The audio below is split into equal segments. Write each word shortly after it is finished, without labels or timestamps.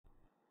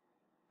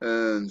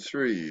and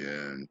 3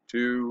 and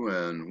 2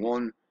 and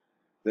 1.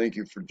 Thank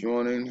you for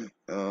joining.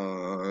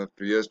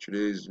 After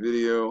yesterday's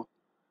video,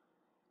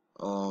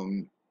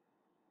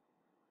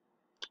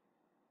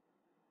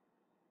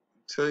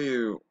 tell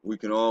you we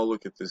can all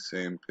look at the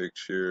same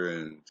picture,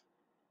 and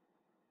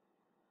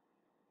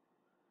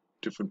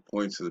different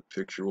points of the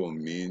picture will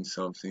mean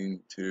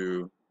something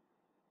to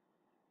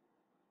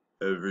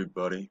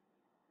everybody.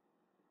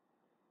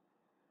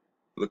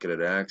 Look at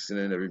an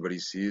accident, everybody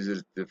sees it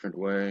a different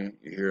way.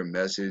 You hear a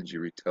message,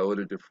 you retell it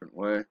a different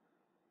way.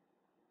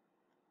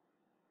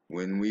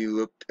 When we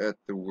looked at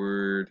the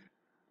word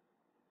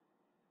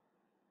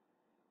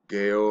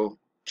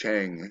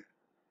Gaocheng,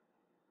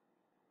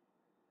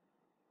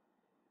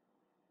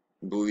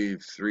 I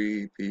believe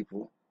 3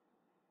 people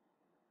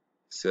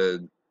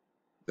said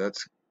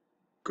that's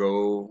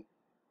Goshen.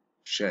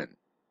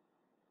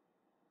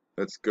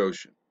 That's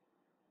Goshen.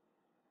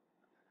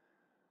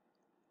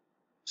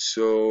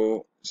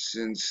 So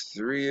since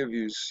 3 of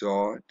you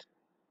saw it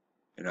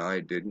and I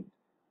didn't,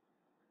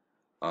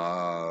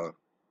 I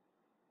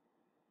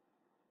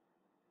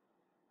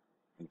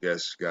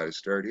guess gotta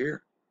start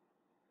here.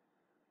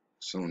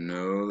 So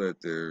know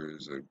that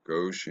there's a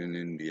Goshen,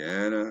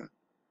 Indiana,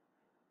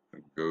 a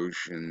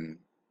Goshen,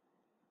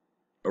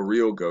 a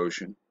real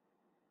Goshen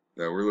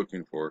that we're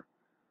looking for,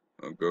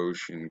 a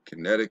Goshen,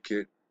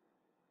 Connecticut,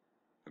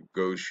 a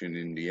Goshen,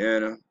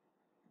 Indiana,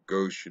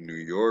 Goshen, New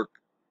York,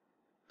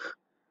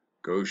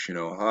 Goshen,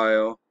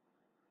 Ohio,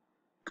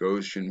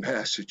 Goshen,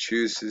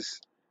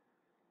 Massachusetts,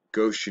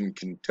 Goshen,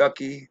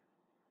 Kentucky.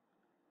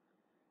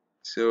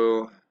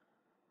 So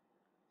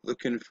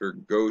looking for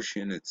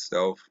Goshen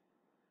itself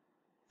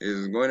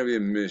is going to be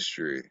a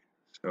mystery.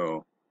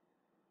 So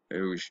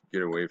maybe we should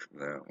get away from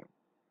that one.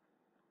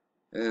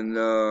 And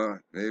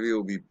maybe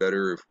it'll be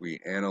better if we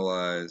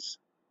analyze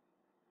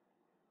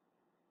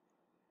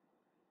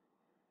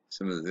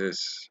some of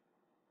this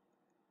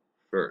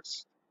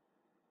first.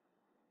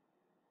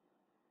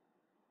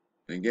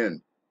 And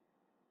again,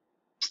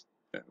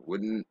 I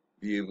wouldn't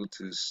be able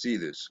to see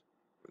this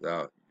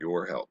without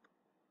your help.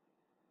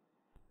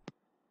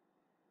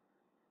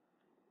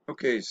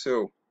 Okay,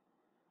 so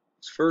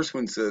this first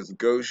one says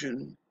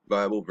Goshen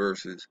Bible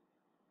verses.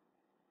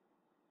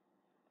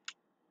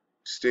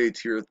 States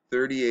here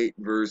 38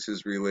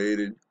 verses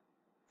related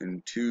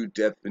and 2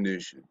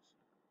 definitions.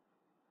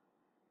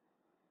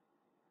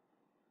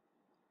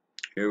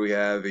 Here we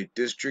have a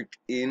district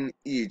in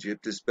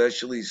Egypt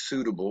especially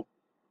suitable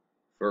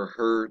for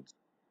herds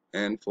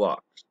and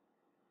flocks.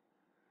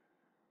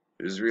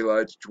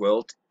 Israelites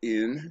dwelt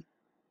in,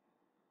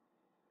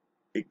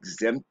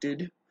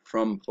 exempted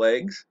from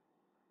plagues,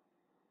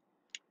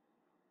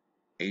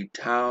 a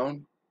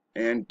town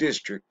and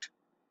district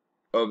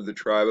of the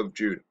tribe of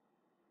Judah.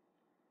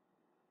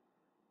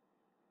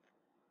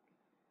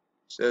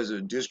 It says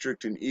a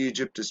district in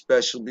Egypt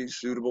especially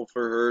suitable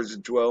for herds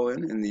to dwell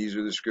in, and these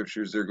are the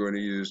scriptures they're going to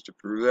use to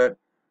prove that.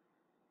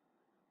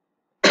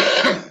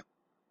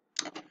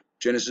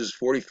 Genesis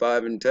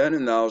 45:10,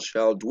 and thou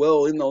shalt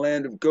dwell in the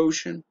land of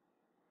Goshen,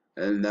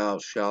 and thou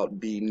shalt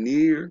be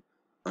near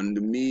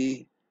unto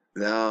me,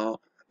 thou,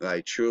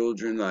 thy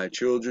children, thy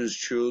children's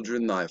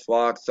children, thy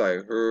flocks, thy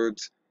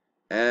herds,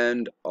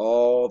 and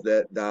all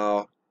that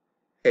thou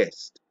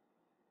hast,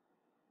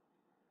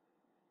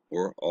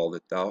 or all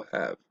that thou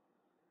have.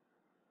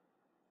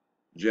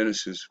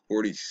 Genesis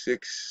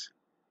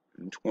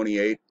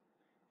 46:28,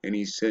 and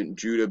he sent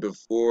Judah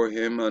before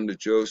him unto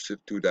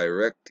Joseph to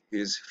direct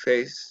his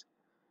face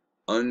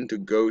unto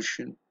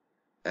Goshen,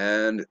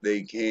 and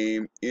they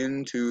came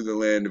into the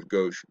land of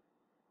Goshen.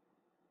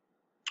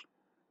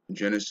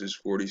 Genesis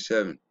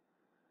 47,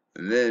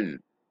 and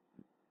then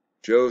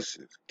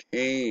Joseph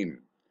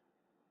came,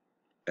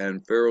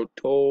 and Pharaoh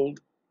told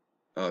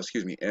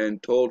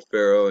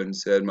Pharaoh and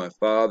said, my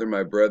father,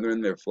 my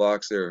brethren, their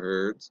flocks, their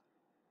herds,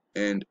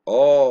 and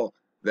all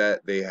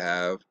that they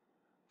have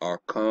are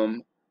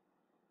come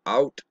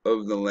out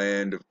of the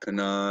land of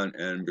Canaan,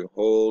 and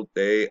behold,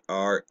 they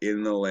are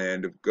in the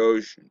land of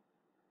Goshen.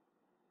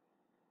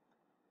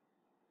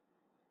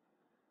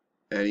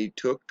 And he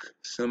took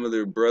some of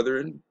their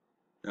brethren,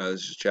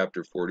 this is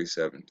chapter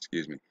 47,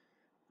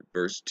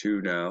 verse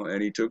 2 now,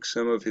 and he took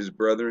some of his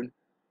brethren,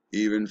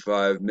 even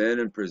 5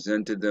 men, and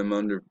presented them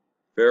unto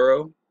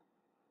Pharaoh.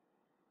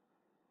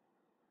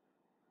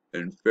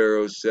 And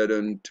Pharaoh said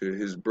unto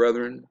his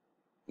brethren,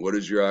 what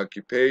is your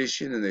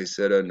occupation? And they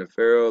said unto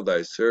Pharaoh,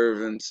 thy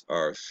servants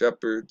are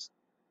shepherds,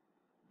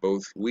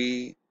 both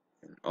we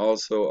and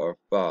also our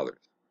fathers.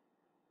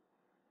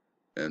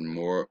 And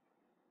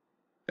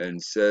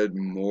said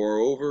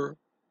moreover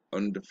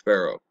unto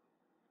Pharaoh,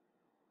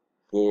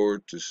 for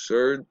to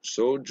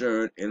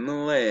sojourn in the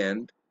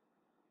land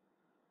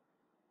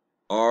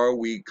are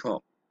we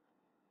come,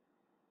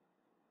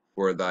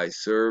 for thy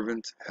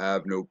servants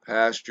have no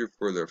pasture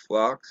for their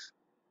flocks,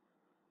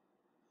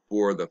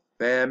 for the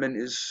famine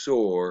is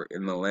sore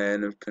in the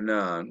land of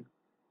Canaan.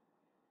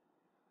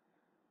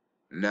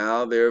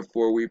 Now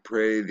therefore we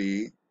pray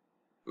thee,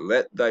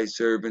 let thy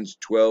servants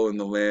dwell in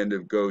the land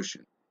of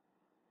Goshen.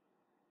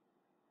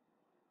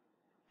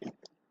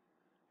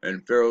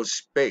 And Pharaoh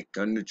spake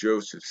unto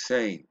Joseph,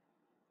 saying,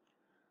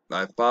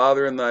 Thy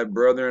father and thy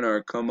brethren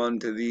are come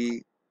unto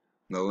thee,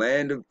 the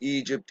land of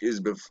Egypt is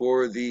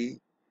before thee.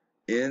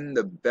 In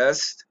the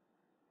best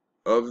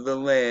of the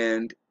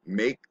land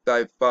make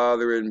thy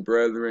father and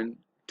brethren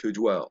to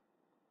dwell.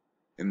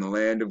 In the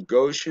land of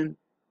Goshen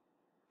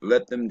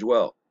let them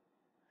dwell.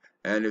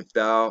 And if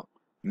thou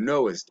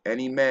knowest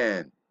any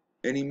men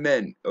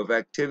of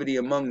activity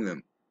among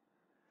them,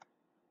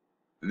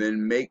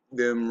 then make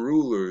them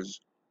rulers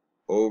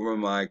over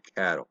my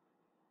cattle.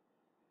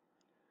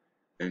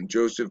 And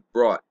Joseph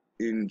brought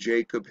in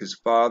Jacob his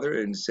father,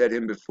 and set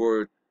him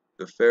before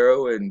the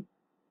Pharaoh, and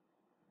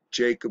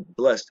Jacob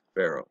blessed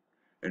Pharaoh.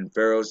 And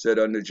Pharaoh said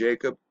unto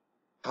Jacob,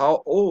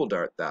 How old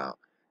art thou?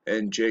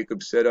 And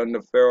Jacob said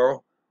unto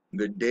Pharaoh,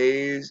 The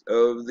days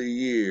of the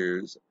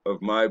years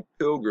of my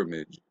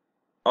pilgrimage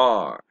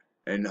are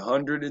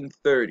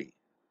 130.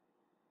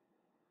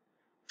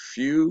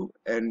 Few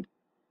and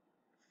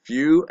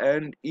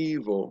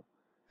evil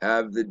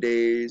have the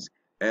days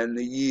and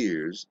the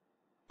years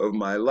of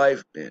my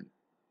life been,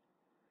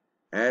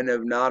 and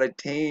have not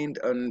attained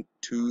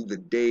unto the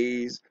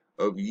days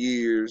of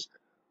years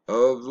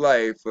of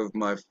life of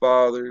my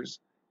fathers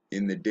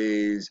in the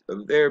days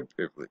of their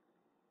pilgrimage.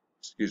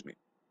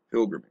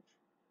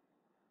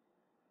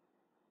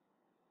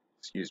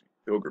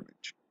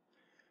 Pilgrimage.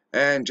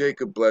 And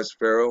Jacob blessed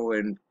Pharaoh,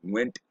 and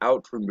went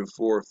out from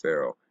before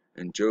Pharaoh.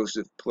 And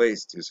Joseph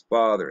placed his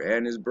father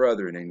and his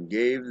brethren, and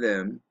gave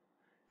them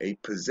a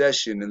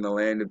possession in the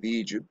land of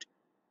Egypt,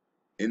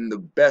 in the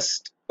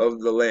best of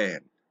the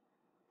land,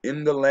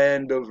 in the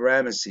land of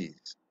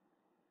Ramesses,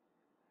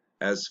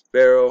 as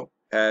Pharaoh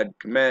had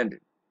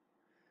commanded.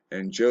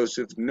 And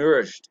Joseph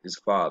nourished his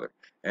father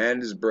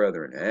and his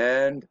brethren,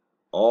 and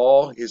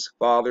all his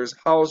father's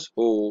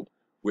household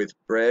with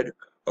bread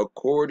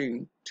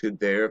according to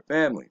their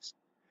families.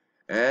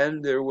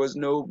 And there was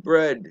no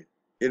bread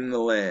in the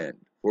land,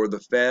 for the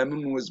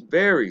famine was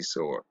very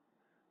sore,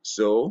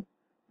 so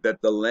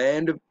that the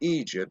land of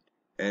Egypt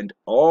and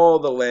all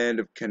the land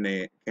of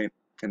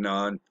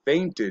Canaan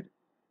fainted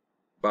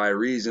by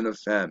reason of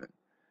famine.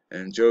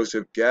 And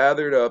Joseph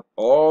gathered up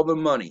all the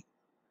money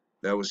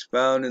that was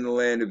found in the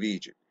land of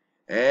Egypt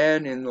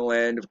and in the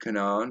land of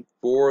Canaan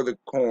for the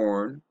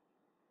corn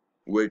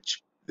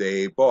which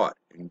they bought.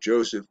 And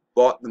Joseph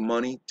bought the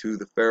money to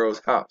the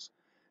Pharaoh's house.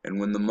 And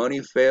when the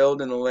money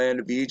failed in the land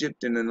of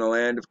Egypt and in the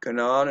land of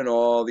Canaan, and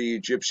all the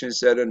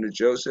Egyptians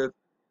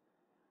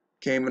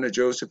came unto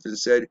Joseph and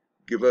said,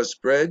 Give us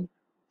bread,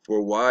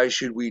 for why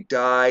should we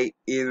die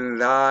in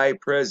thy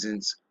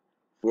presence,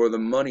 for the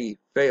money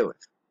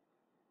faileth?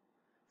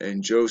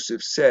 And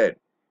Joseph said,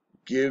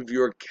 Give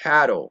your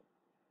cattle,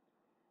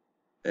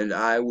 and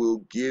I will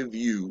give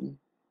you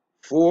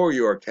for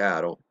your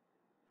cattle,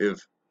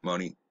 if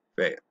money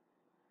fail.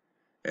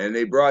 And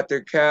they brought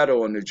their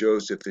cattle unto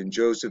Joseph, and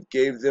Joseph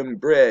gave them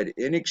bread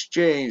in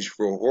exchange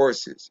for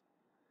horses,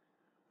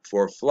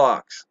 for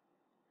flocks,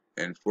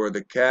 and for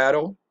the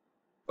cattle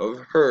of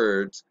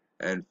herds,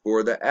 and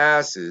for the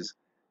asses,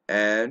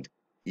 and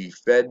he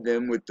fed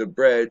them with the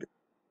bread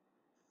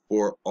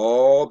for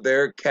all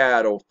their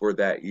cattle for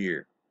that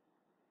year.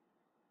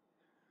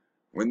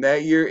 When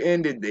that year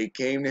ended, they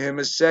came to him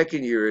a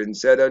second year, and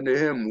said unto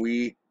him,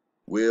 We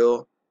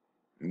will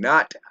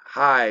not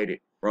hide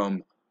it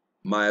from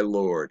my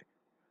lord,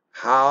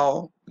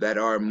 how that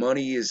our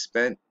money is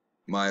spent.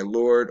 My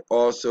lord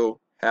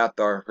also hath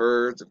our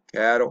herds of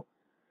cattle.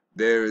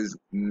 There is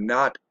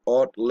not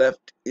aught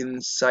left in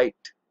sight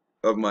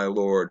of my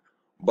lord,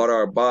 but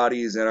our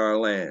bodies and our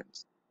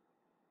lands.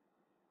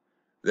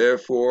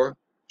 Therefore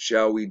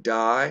shall we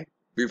die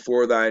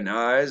before thine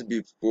eyes,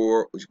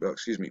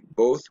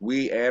 both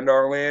we and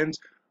our lands,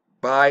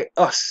 buy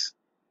us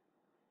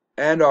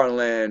and our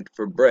land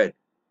for bread,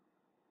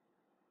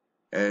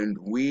 and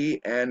we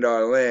and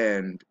our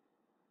land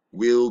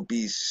will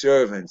be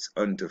servants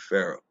unto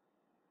Pharaoh,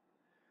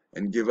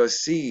 and give us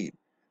seed,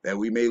 that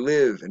we may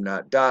live and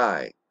not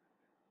die,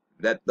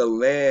 that the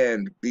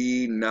land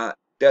be not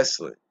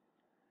desolate.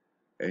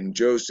 And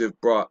Joseph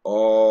brought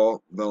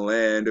all the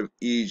land of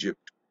Egypt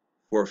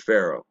for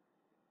Pharaoh.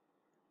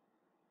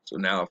 So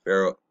now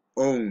Pharaoh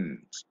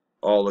owns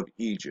all of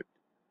Egypt,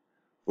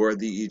 for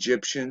the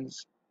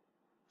Egyptians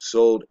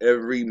sold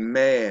every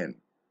man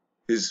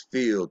his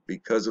field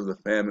because of the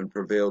famine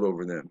prevailed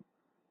over them.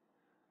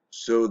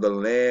 So the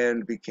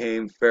land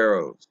became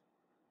Pharaoh's.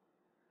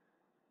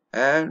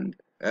 And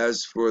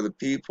as for the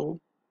people,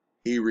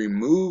 he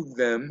removed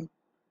them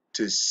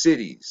to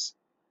cities.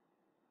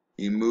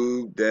 He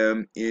moved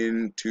them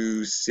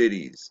into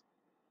cities.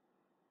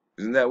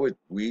 Isn't that what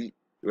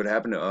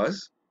happened to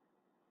us?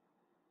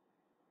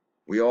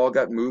 We all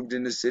got moved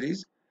into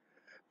cities.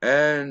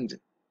 And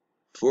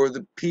for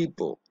the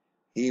people,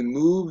 he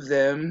moved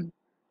them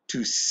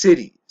to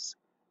cities,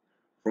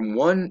 from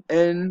one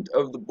end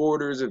of the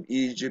borders of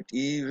Egypt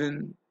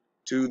even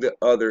to the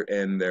other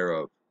end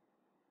thereof.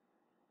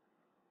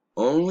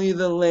 Only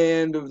the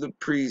land of the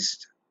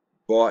priest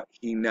bought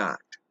he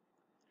not,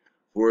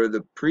 for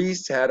the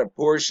priests had a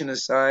portion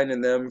assigned to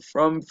them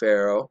from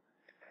Pharaoh,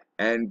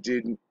 and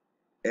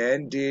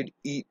did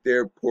eat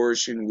their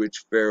portion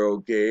which Pharaoh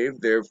gave,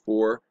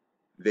 therefore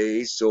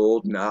they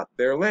sold not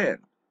their land.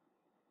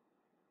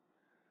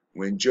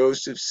 When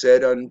Joseph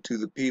said unto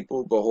the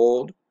people,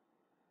 Behold,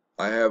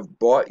 I have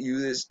bought you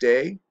this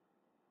day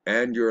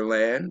and your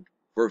land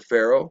for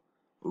Pharaoh,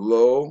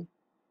 lo,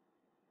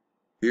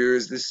 here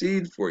is the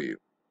seed for you,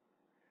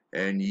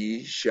 and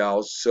ye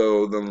shall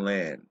sow the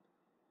land.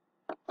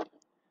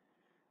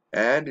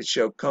 And it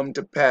shall come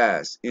to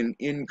pass in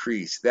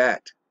increase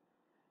that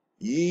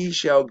ye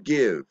shall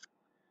give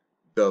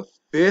the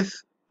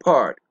fifth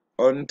part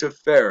unto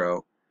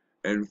Pharaoh,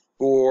 and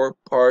 4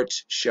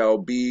 parts shall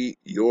be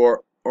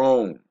your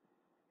own,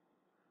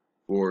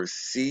 for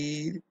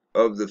seed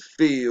of the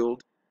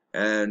field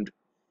and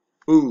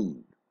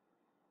food,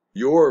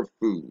 your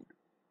food,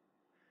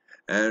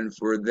 and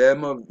for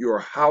them of your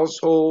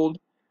household,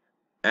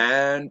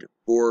 and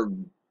for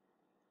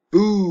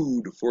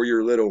food for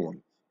your little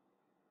ones.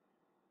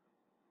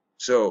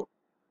 So,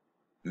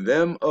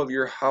 them of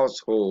your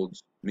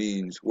households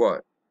means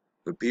what?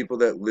 The people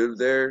that live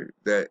there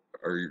that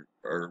are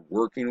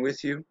working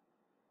with you,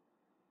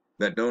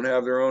 that don't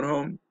have their own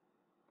home.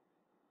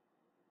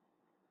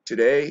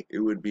 Today, it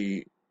would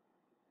be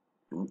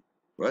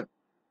what?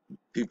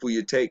 People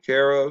you take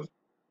care of,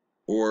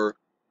 or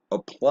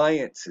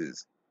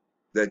appliances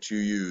that you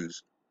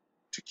use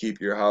to keep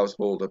your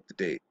household up to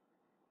date.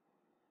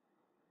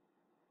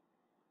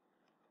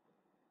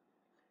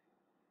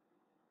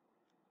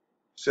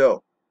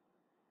 So,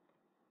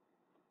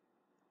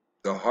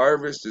 the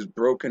harvest is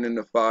broken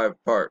into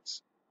 5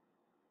 parts.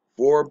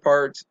 4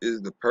 parts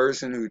is the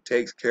person who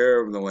takes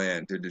care of the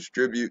land to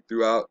distribute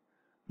throughout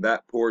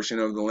that portion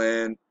of the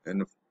land,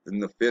 and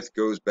the 5th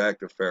goes back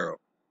to Pharaoh.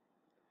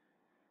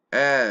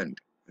 And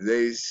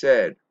they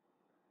said,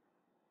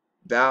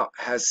 Thou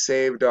hast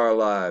saved our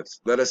lives.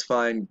 Let us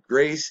find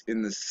grace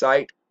in the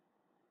sight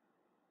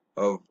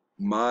of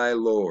my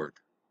Lord,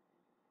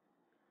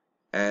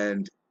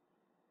 and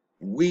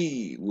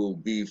we will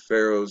be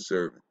Pharaoh's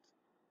servants.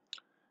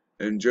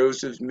 And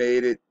Joseph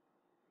made it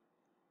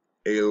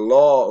a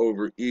law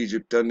over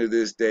Egypt unto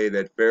this day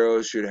that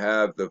Pharaoh should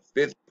have the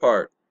 5th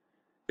part,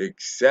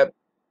 except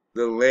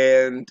the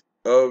land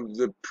of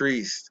the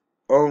priests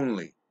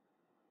only,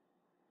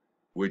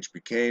 which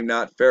became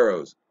not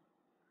Pharaoh's.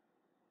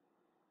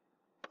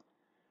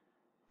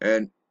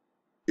 And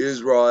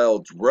Israel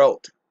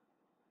dwelt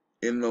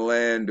in the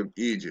land of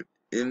Egypt,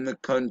 in the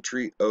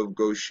country of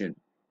Goshen,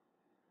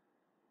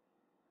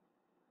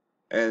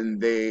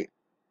 and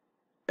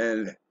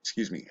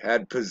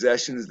had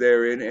possessions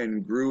therein,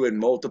 and grew and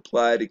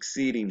multiplied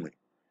exceedingly.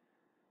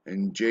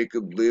 And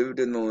Jacob lived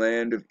in the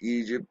land of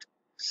Egypt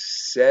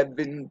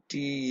 70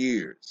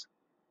 years.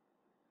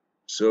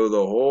 So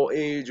the whole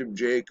age of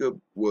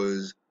Jacob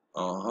was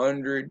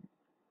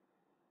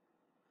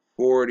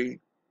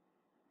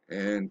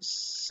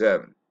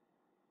 147.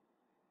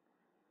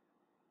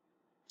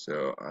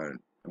 So I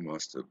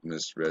must have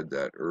misread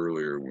that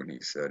earlier when he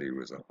said he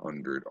was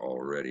 100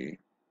 already.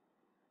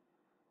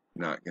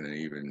 Not going to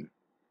even,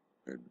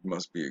 it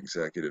must be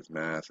executive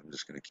math. I'm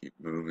just going to keep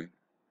moving.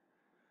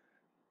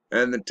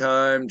 And the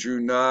time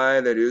drew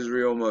nigh that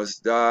Israel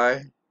must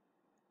die,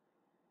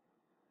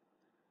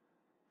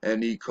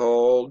 and he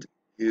called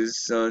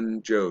his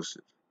son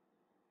Joseph,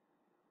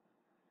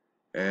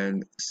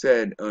 and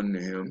said unto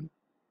him,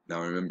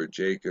 now remember,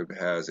 Jacob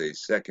has a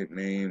second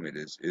name, it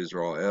is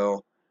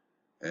Israel,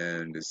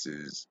 and this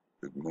is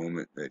the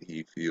moment that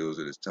he feels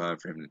it is time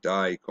for him to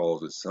die. He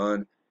calls his son,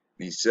 and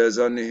he says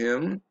unto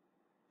him,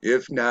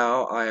 If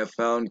now I have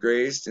found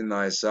grace in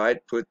thy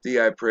sight, put thee,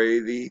 I pray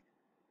thee,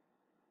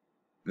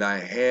 thy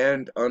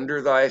hand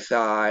under thy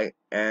thigh,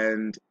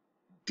 and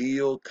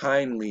deal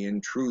kindly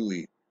and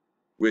truly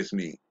with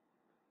me.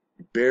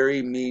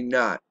 Bury me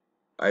not,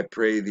 I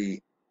pray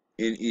thee,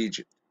 in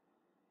Egypt,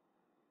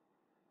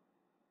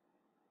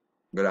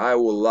 but I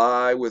will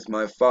lie with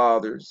my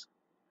fathers,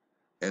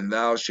 and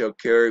thou shalt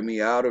carry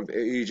me out of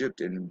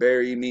Egypt, and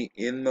bury me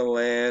in the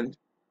land,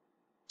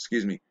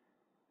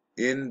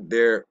 in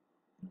their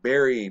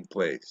burying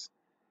place.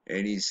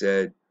 And he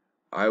said,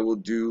 I will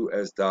do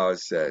as thou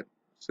hast said.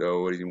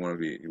 So what does he want to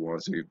be? He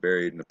wants to be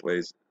buried in the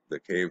place, the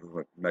cave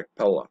of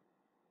Machpelah.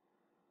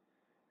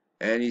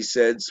 And he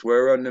said,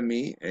 Swear unto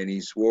me. And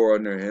he swore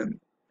unto him.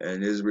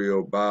 And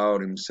Israel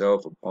bowed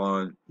himself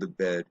upon the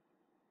bed,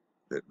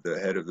 the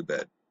head of the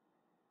bed.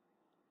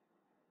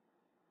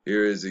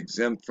 Here is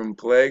exempt from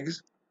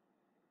plagues,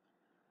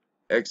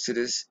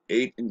 Exodus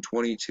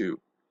 8:22.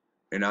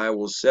 And I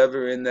will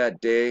sever in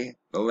that day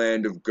the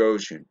land of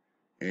Goshen,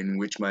 in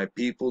which my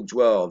people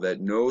dwell,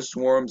 that no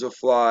swarms of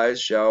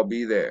flies shall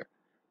be there,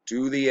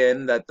 to the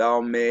end that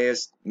thou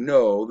mayest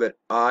know that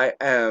I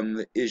am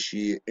the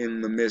Ishi in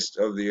the midst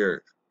of the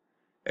earth.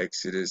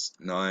 Exodus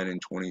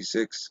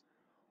 9:26.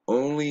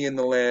 Only in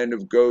the land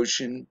of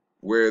Goshen,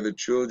 where the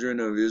children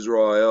of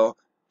Israel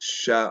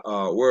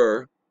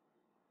were,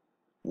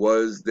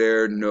 was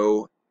there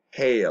no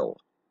hail.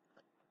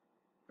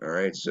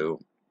 Alright, so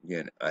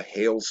again, a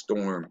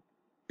hailstorm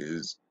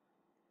is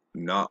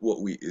not what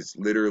it's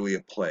literally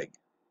a plague.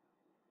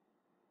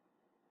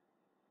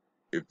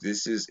 If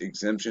this is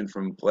exemption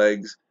from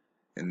plagues,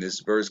 and this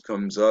verse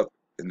comes up,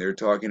 and they're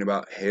talking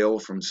about hail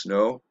from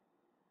snow,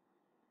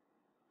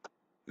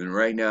 then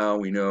right now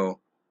we know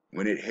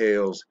when it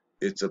hails,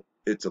 it's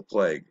a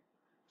plague.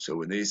 So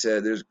when they say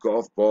there's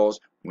golf balls,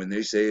 when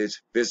they say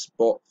it's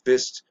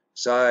fist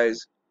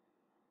size,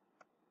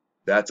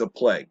 that's a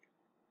plague.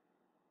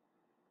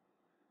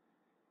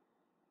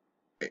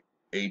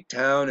 A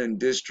town and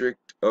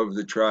district of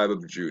the tribe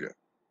of Judah.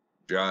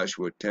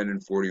 Joshua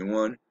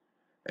 10:41,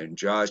 and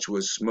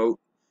Joshua smote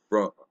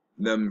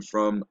them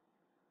from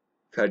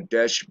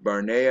Kadesh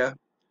Barnea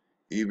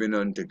even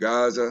unto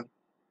Gaza,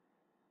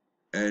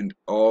 and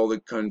all the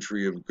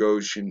country of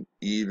Goshen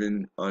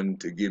even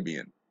unto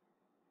Gibeon.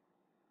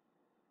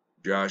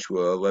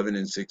 Joshua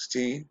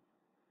 11:16.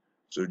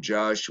 So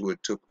Joshua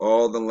took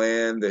all the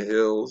land, the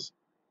hills,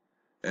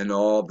 and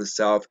all the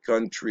south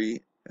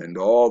country, and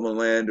all the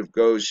land of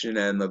Goshen,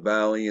 and the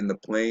valley, and the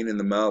plain, and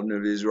the mountain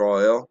of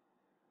Israel,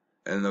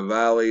 and the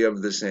valley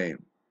of the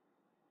same.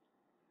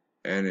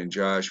 And in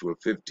Joshua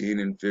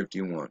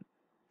 15:51,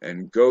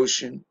 and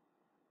Goshen,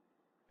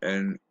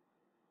 and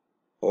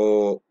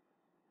Holon,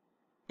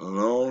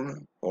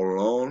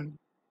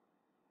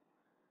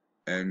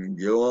 and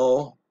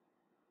Gilo,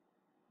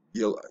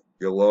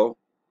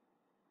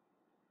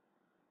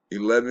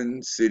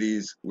 11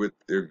 cities with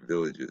their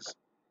villages.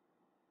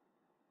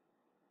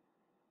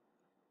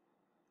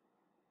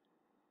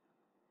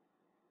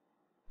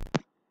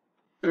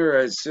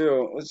 Alright,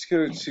 so let's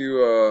go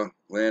to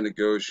land of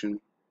Goshen.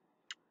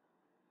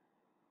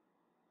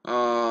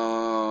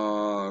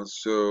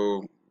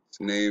 So it's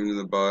named in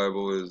the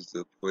Bible as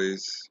the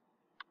place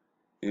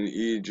in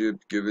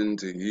Egypt given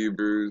to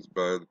Hebrews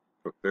by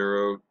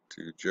Pharaoh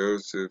to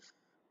Joseph,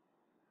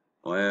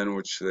 land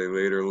which they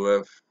later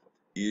left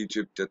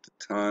Egypt at the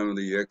time of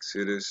the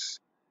Exodus.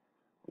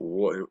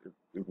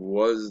 It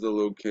was the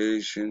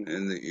location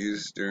in the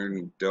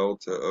eastern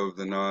delta of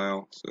the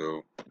Nile,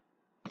 so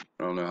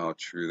I don't know how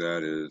true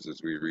that is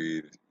as we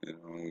read.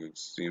 It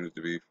seems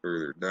to be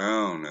further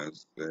down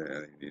as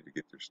they need to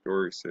get their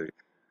story straight.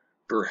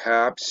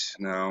 Perhaps,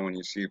 now when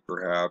you see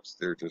perhaps,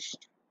 they're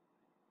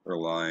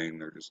lying,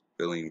 they're just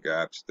filling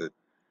gaps that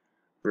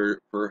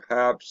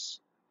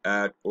perhaps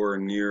at or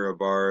near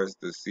Abaris,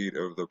 the seat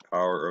of the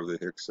power of the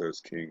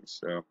Hyksos kings.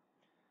 So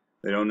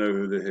they don't know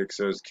who the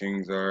Hyksos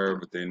kings are,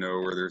 but they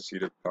know where their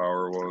seat of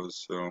power was.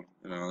 So,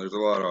 there's a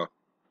lot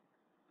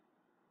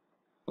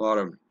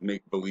of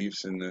make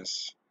beliefs in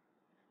this.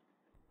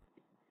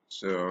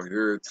 So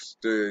here it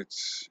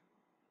states,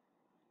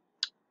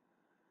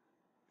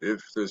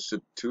 if the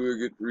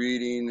Septuagint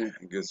reading,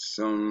 I guess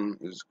some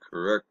is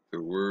correct, the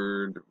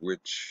word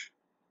which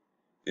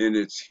in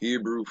its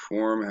Hebrew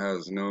form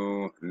has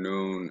no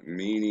known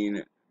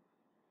meaning.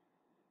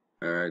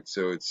 Alright,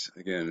 so it's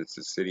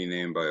a city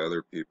named by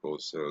other people,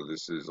 so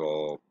this is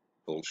all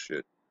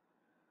bullshit.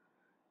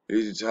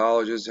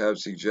 Egyptologists have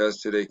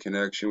suggested a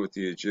connection with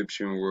the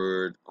Egyptian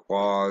word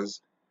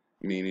quaz,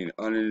 meaning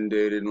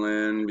uninundated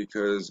land,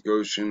 because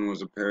Goshen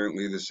was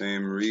apparently the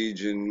same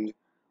region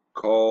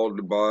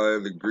called by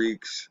the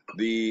Greeks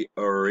the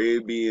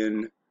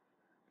Arabian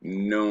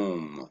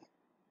Nome,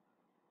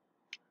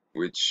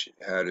 which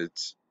had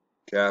its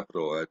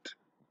capital at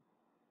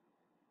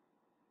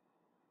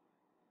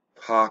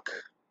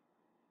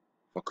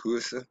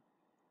Pakusa.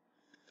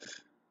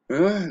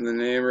 The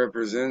name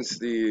represents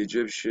the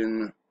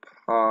Egyptian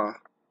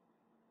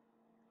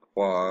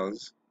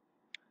Paqaz,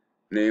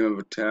 name of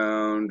a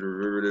town,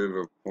 derivative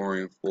of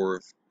pouring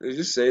forth. They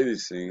just say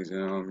these things,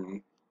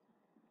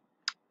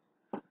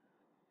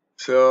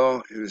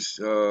 So it was,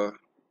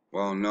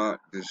 while not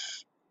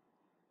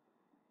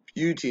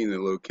disputing the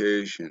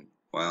location,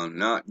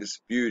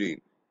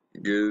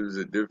 gives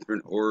a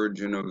different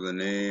origin of the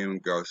name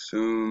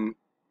Gasum.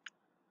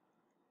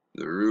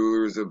 The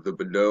rulers of the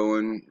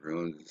Bedouin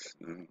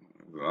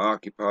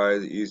occupy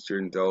the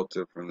eastern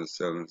delta from the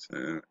 7th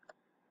century.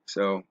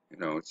 So,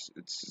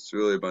 it's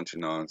really a bunch of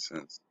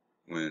nonsense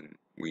when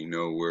we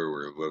know where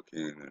we're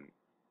looking and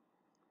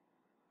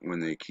when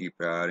they keep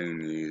adding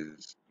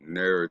these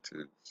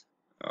narratives.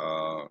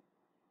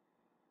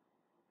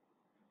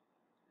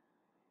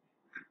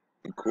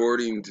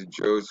 According to the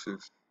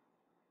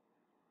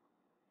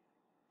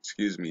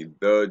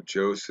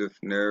Joseph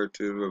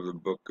narrative of the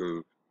book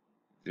of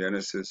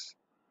Genesis,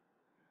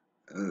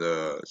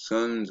 the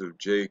sons of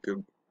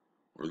Jacob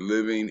were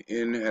living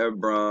in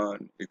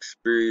Hebron,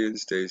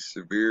 experienced a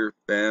severe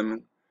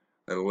famine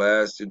that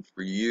lasted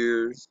for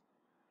years.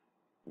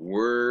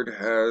 Word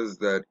has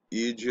that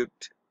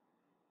Egypt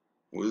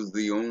was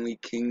the only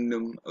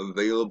kingdom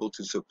available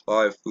to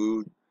supply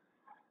food,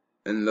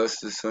 and thus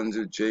the sons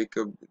of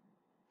Jacob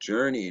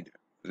journeyed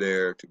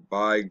there to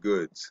buy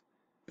goods.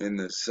 In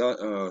the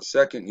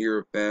second year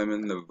of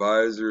famine, the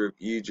vizier of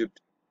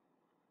Egypt,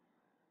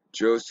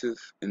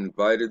 Joseph,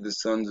 invited the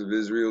sons of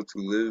Israel to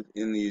live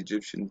in the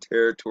Egyptian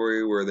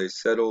territory, where they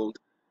settled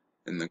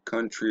in the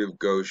country of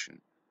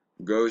Goshen.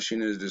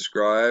 Goshen is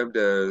described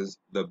as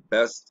the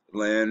best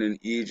land in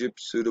Egypt,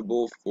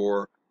 suitable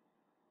for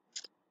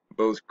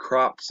both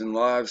crops and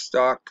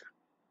livestock.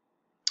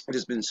 It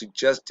has been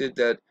suggested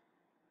that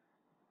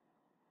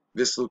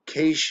this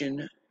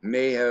location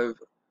may have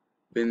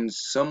been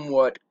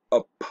somewhat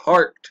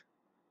apart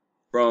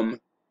from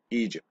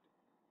Egypt,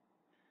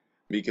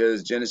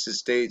 because Genesis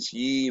states,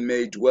 "Ye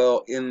may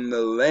dwell in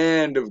the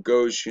land of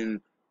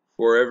Goshen,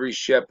 for every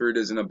shepherd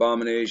is an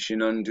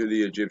abomination unto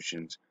the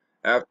Egyptians."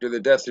 After the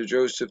death of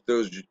Joseph,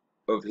 those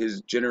of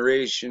his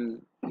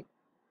generation,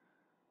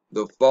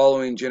 the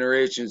following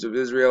generations of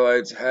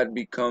Israelites had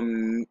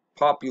become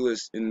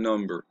populous in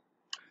number.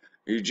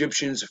 The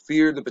Egyptians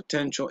feared the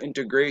potential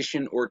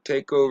integration or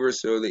takeover,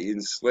 so they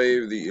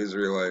enslaved the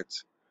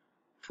Israelites.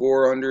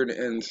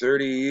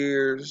 430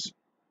 years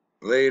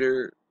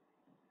later,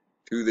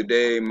 to the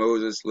day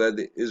Moses led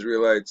the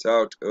Israelites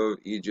out of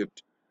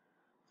Egypt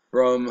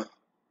from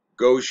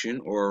Goshen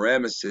or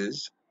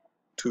Ramesses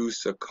to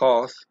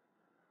Succoth,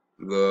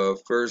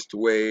 the first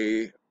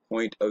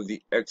waypoint of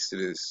the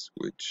Exodus,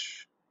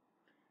 which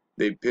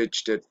they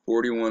pitched at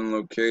 41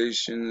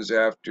 locations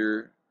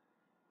after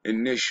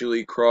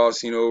initially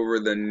crossing over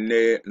the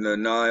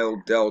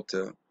Nile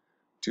Delta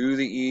to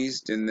the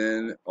east, and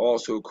then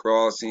also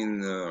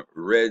crossing the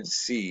Red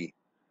Sea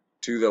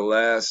to the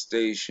last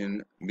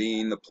station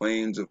being the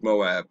plains of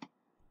Moab.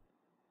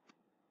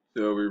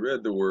 So we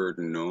read the word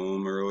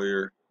nome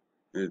earlier.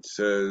 It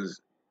says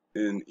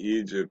in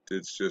Egypt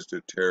it's just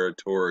a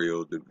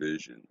territorial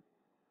division,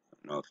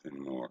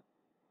 nothing more.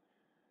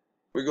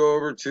 We go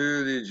over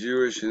to the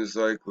Jewish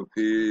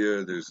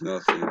Encyclopedia. There's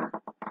nothing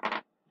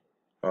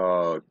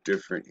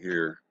different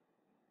here.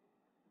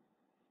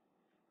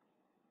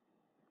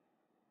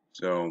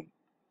 So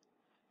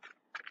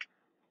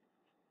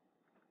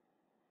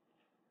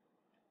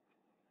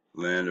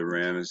land of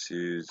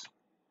Ramesses,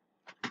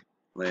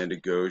 land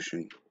of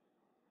Goshen,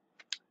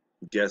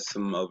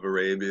 Gesem of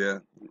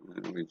Arabia.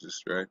 We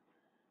just right.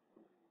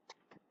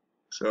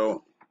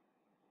 So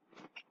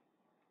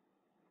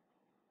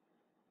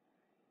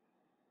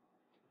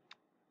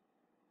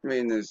I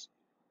mean, there's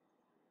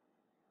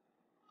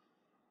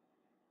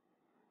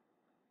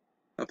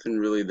nothing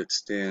really that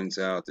stands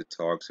out that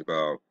talks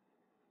about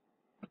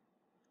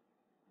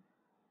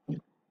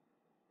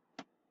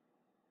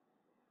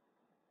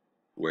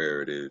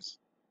where it is.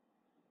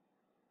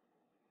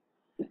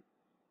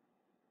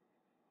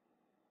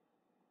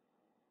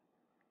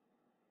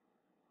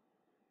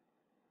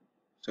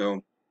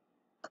 So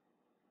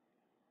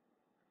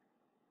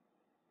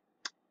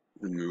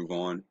we move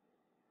on.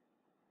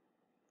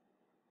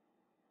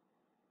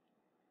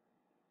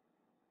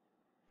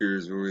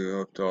 Here's where we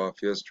left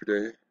off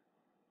yesterday.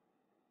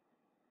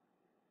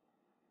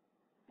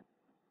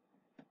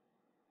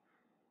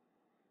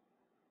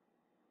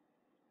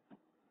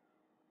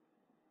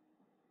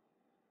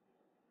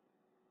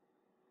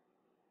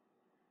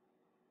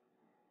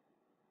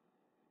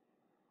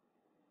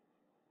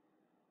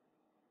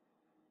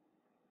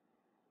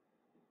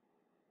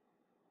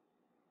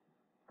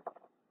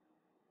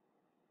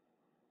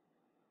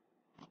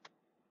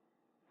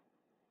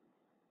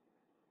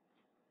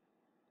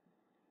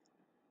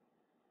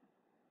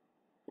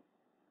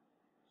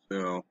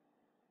 So,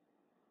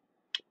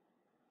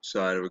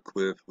 side of a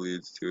cliff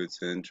leads to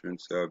its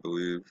entrance, I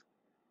believe.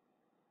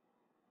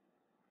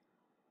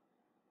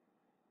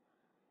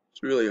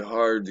 It's really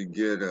hard to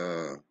get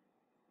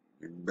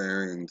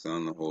bearings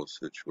on the whole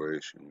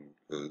situation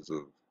because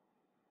of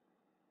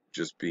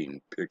just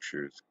being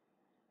pictures.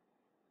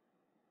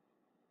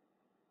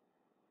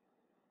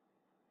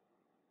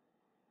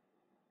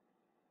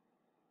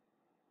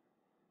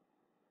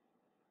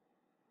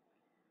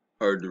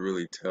 Hard to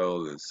really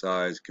tell the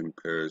size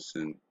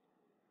comparison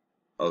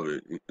of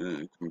it,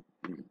 you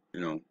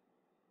know,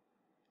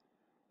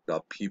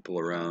 without people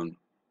around.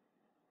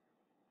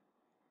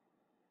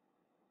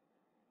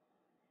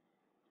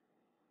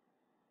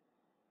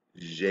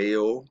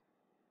 Jail,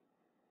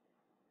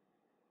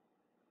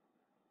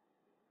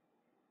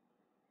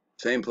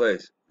 same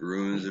place,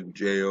 ruins of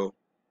jail.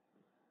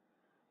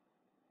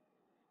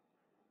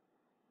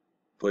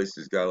 Place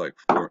has got like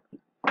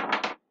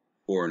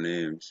four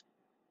names.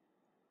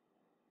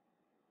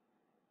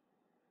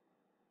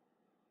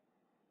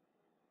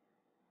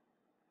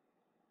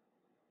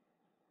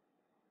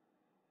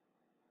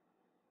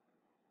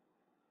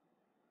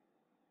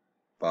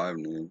 Five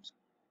names.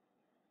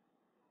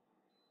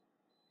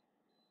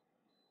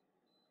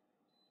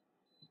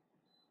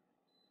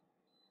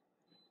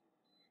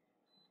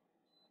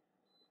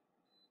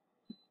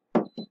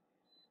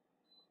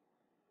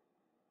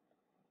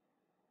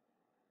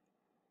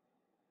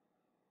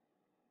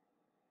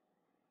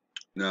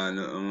 No, I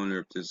wonder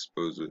if this is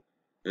supposed to.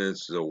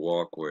 It's a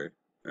walkway,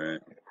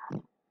 right?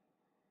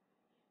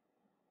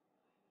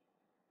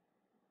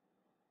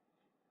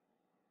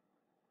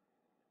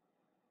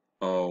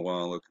 Oh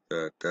wow, look at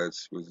that.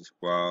 That's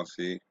wow.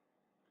 See,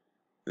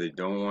 they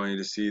don't want you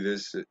to see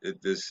this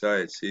at this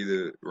site. See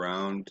the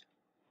round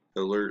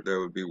pillar? That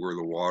would be where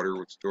the water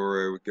would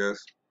store, I would guess.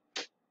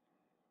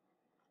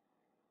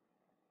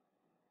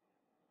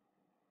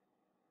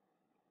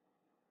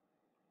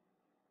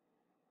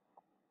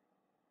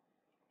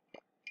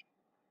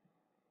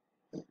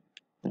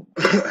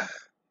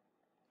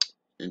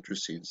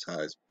 Interesting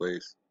sized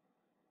place.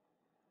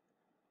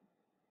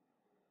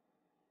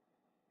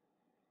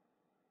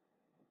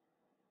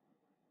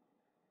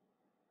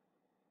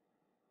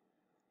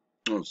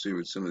 Oh, see,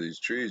 with some of these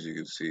trees, you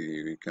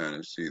can kind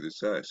of see the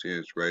size. See,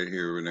 it's right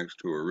here next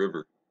to a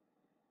river.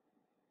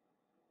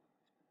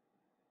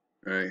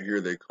 Right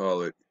here, they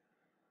call it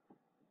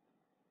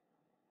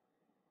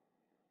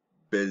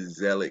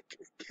Bezelic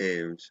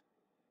Caves,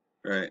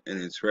 right?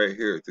 And it's right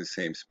here at the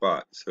same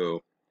spot.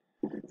 So,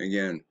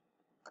 again,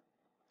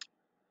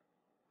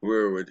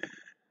 where would,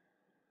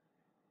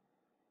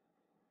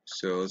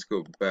 so let's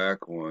go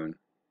back one.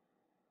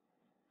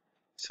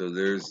 So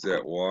there's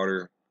that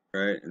water,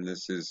 right? And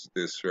this is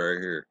this right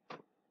here.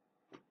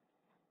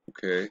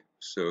 Okay,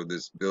 so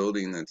this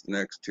building that's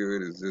next to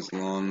it is this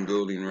long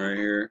building right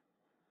here.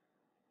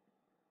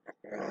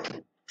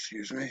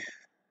 Excuse me.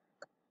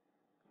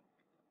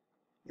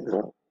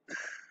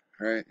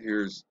 Right,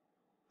 here's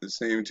the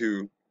same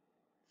two.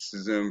 This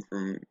is them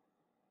from,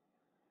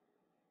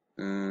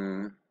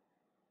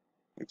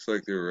 looks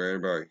like they're right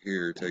about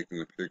here taking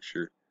the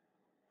picture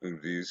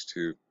of these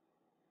two.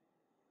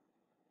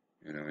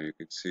 You know, you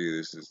can see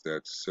this is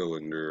that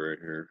cylinder right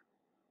here.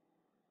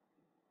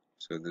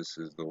 So this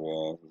is the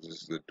wall.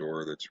 This is the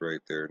door that's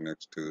right there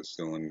next to the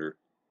cylinder.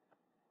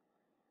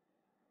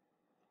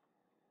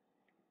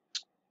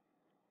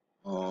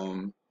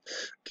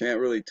 Can't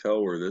really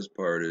tell where this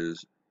part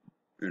is,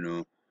 you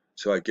know.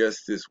 So I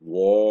guess this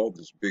wall,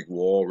 this big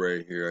wall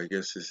right here, I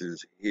guess this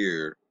is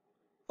here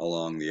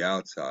along the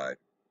outside.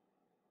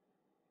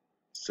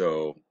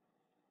 So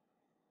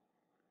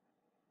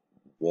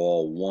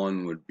wall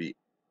 1 would be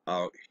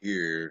out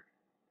here,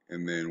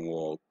 and then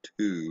wall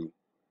 2,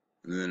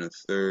 and then a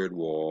third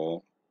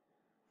wall,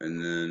 and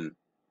then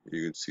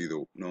you can see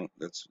the, no,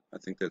 that's, I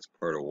think that's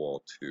part of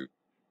wall 2.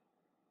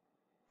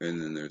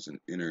 And then there's an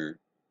inner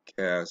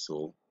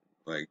castle,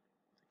 like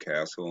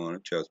castle on a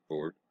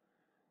chessboard,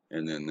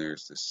 and then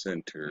there's the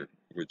center,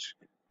 which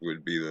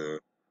would be the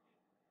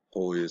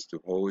holiest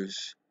of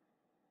holies.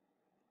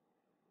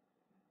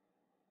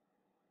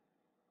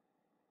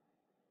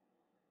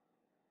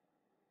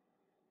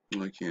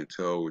 I can't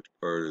tell which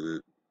part of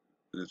it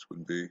this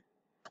would be.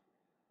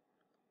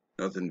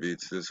 Nothing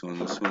beats this one.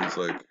 This one's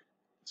like,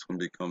 this one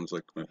becomes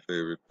like my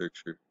favorite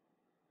picture.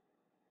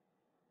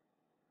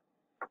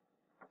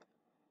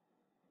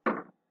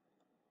 Let's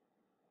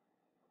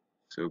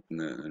open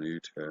that in a new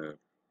tab.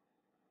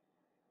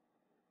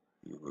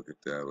 We'll look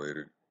at that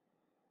later.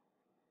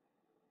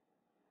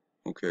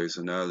 Okay,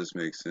 so now this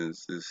makes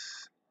sense. This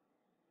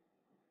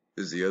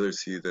is the other,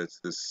 see, that's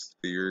the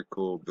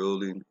spherical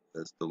building.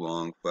 That's the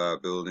long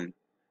flat building.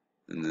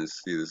 And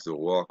this, see, this is a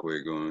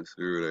walkway going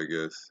through it, I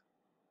guess.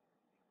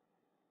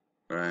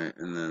 Right,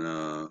 and then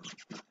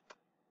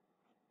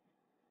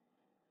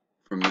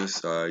from this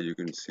side you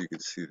can see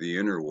the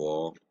inner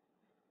wall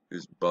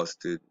is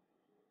busted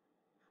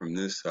from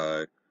this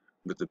side,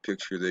 but the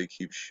picture they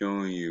keep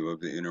showing you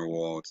of the inner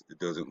wall, it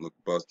doesn't look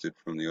busted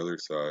from the other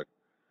side.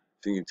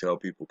 So you can tell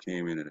people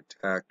came in and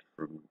attacked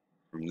from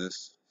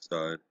this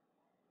side.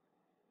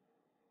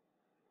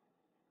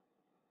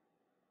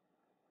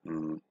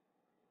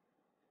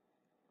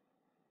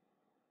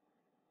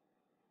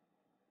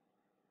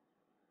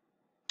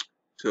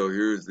 So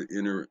here's the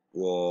inner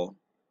wall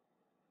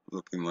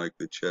looking like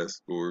the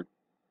chessboard,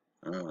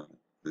 uh,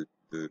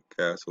 the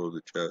castle of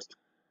the chest,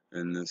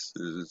 and this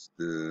is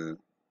the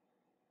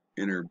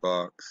inner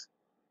box.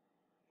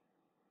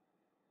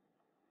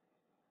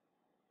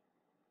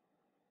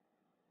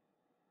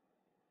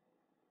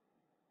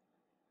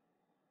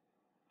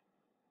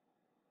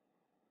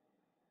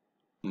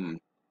 Hmm.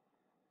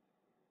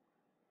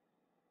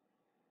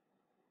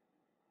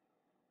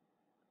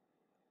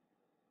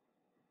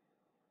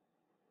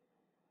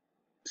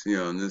 See,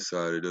 on this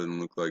side it doesn't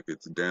look like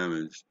it's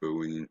damaged, but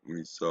when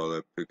you saw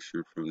that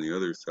picture from the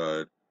other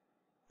side,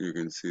 you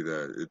can see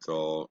that it's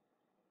all,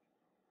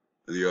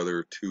 the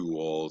other two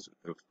walls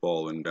have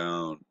fallen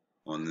down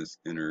on this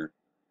inner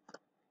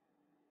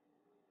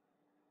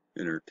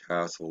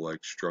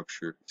castle-like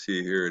structure.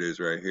 See, here it is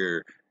right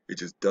here. It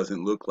just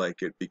doesn't look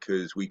like it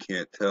because we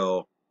can't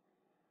tell,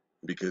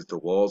 because the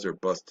walls are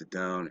busted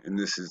down, and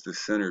this is the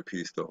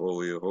centerpiece, the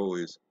Holy of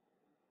Holies,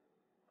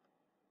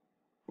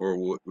 or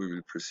what we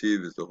would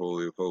perceive as the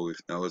Holy of Holies.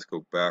 Now let's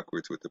go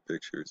backwards with the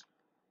pictures.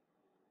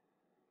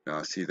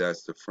 Now see,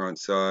 that's the front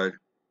side,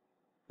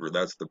 or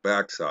that's the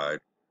back side,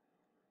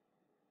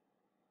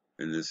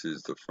 and this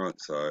is the front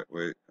side.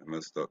 Wait, I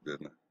messed up,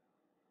 didn't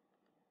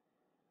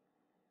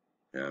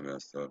I? Yeah, I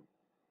messed up.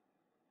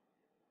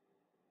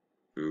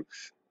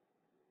 Oops.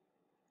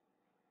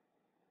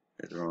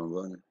 Hit the wrong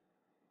button.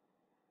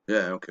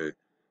 Yeah, okay.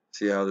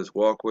 See how this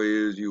walkway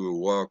is? You would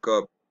walk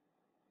up,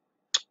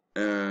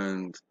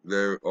 and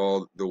there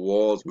all the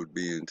walls would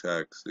be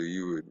intact, so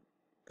you would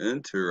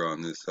enter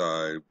on this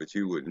side, but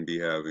you wouldn't be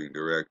having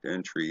direct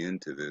entry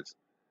into this,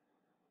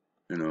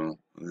 you know,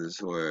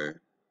 this way.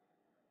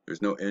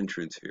 There's no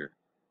entrance here,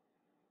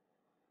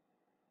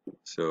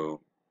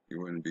 so you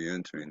wouldn't be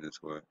entering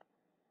this way.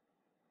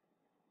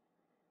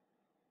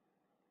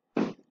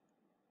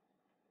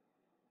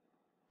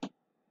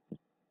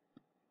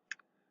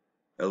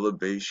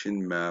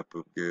 Elevation map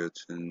of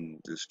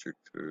Gaocheng district.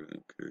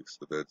 Okay,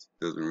 so that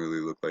doesn't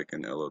really look like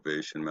an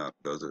elevation map,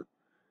 does it?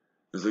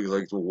 This looks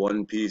like the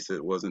one piece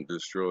that wasn't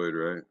destroyed,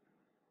 right?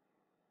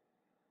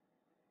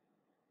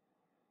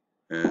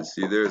 And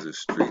see, there's a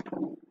street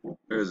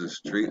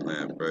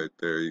lamp right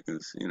there. You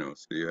can see, so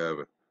you have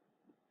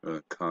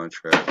a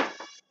contrast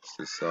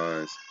to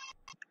size.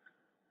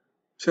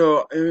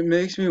 So it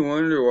makes me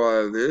wonder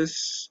why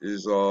this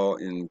is all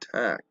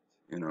intact.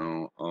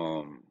 You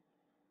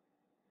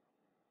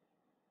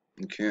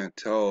can't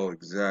tell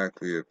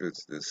exactly if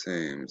it's the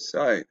same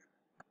site.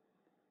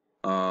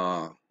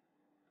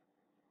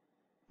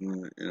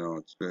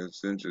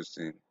 It's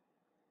interesting.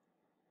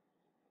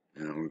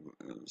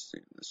 We've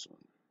seen this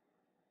one.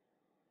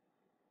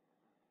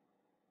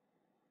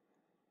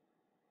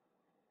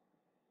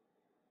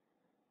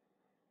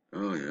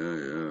 Oh yeah,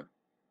 yeah.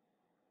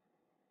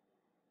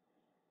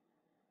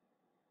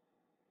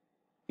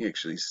 You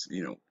actually,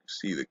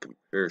 see the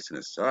comparison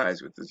of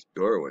size with this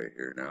doorway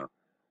here now.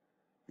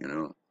 You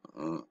know,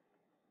 you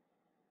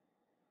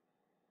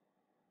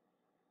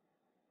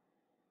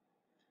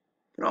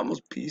can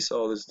almost piece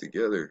all this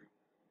together.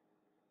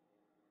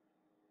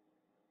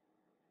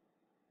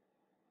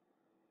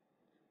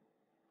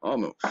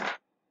 Almost.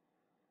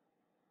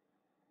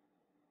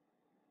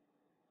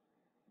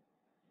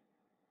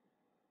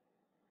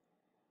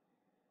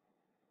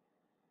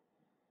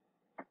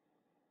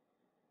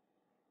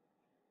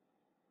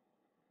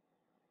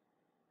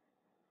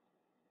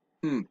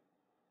 Hmm.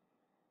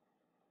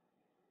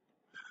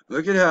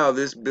 Look at how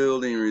this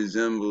building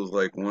resembles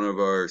like one of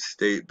our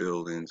state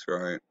buildings,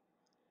 right?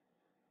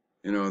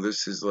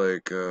 This is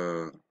like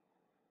an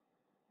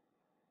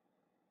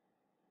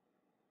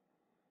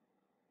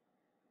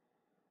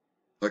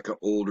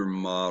older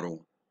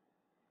model,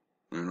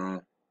 you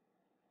know?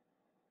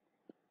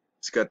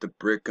 It's got the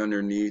brick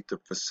underneath, the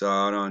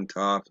facade on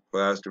top, the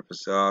plaster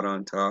facade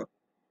on top.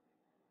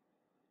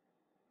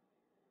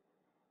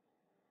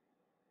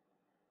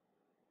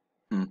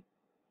 Hmm.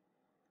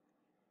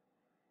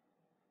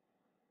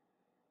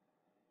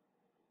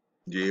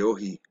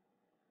 Yeohi.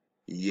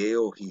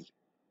 Yeohi.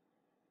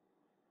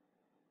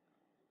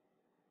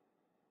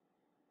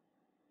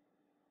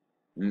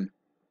 Hmm.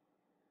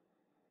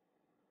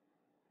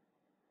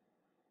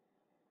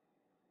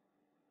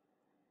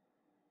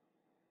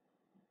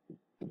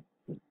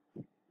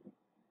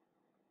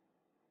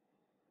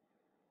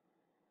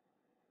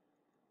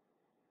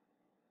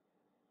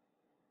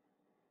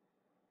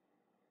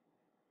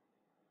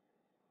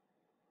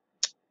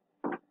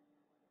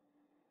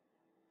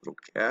 Little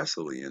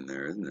castle-y in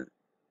there, isn't it?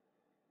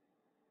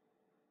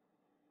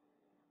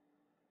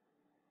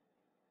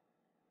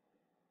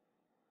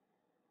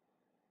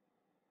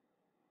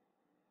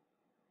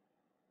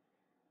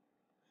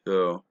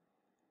 So,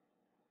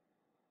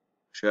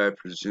 should I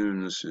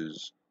presume this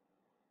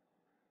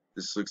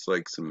looks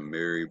like some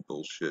Mary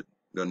bullshit.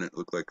 Doesn't it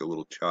look like a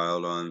little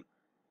child on,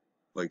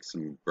 like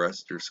some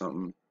breast or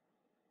something?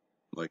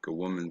 Like a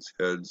woman's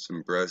head,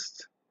 some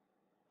breast,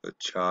 a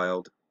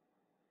child.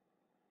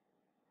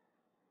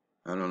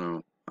 I don't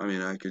know. I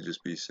mean, I could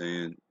just be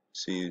seeing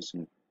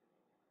some,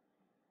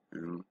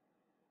 you know,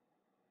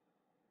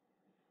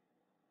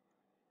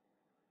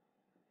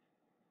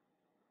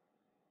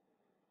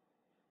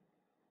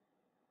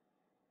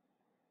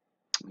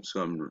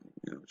 some,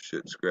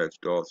 shit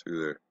scratched all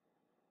through there.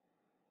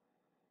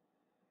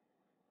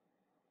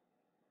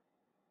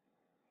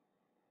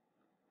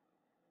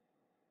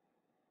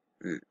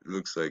 It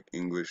looks like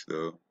English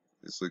though.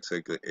 This looks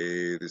like an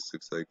A. This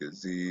looks like a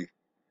Z.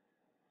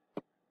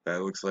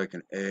 That looks like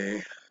an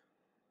A.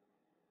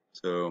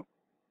 So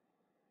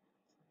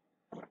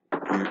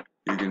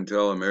you can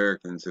tell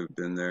Americans have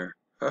been there.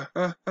 Ha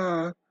ha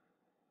ha.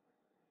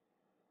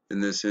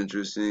 Isn't this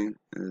interesting?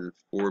 There's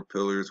 4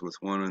 pillars with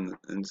one on the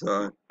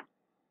inside.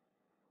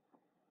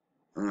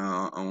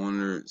 I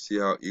wonder, see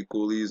how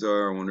equal these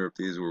are? I wonder if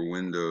these were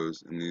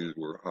windows and these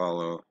were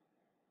hollow.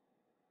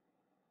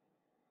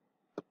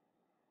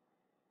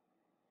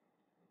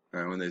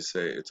 And when they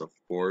say it's a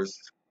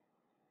forest.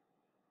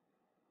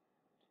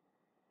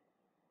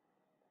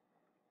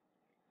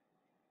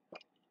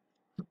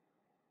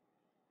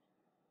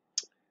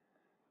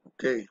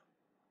 Okay,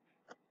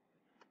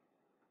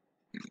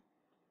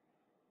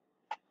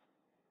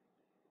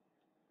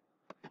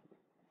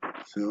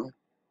 so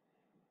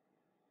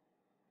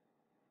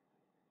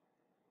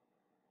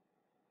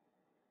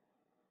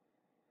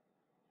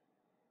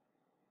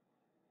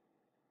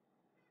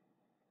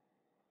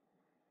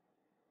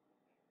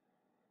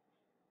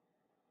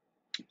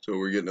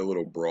we're getting a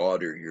little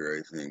broader here,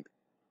 I think.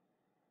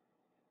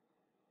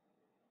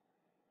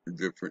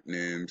 Different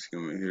names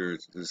coming here.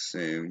 It's the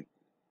same.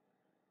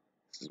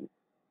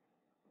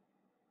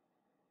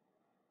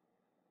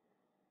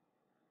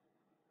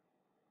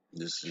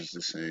 This is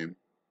the same.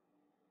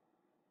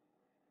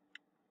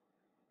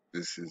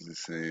 This is the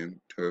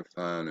same.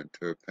 Turfan and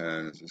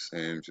Turpan is the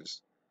same.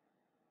 Just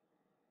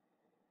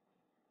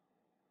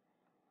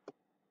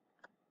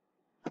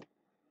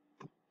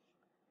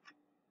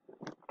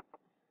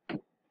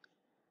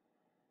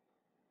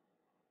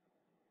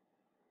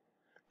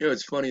You know,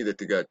 it's funny that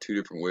they got two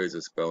different ways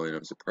of spelling.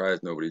 I'm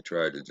surprised nobody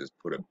tried to just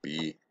put a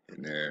B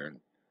in there.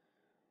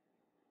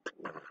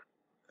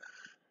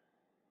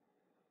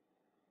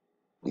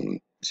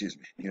 Excuse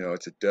me. You know,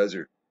 it's a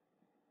desert.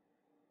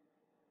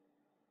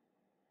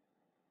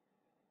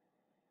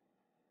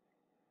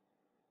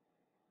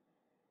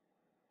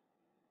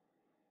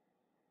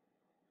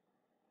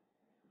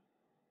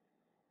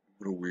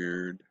 What a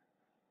weird.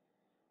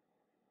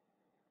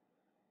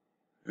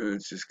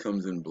 It just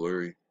comes in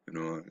blurry. You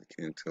know, I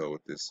can't tell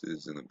what this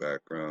is in the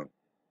background.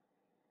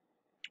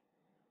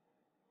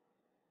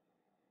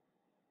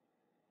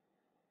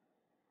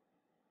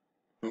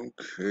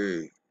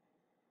 Okay.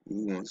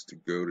 Who wants to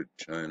go to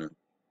China?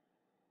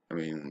 I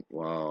mean,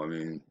 wow. I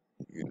mean,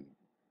 you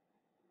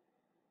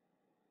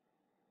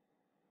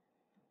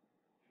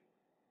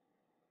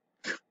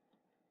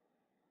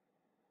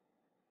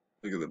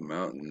look at the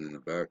mountain in the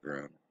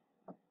background.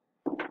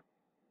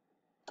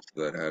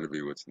 So that had to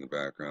be what's in the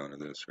background of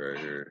this right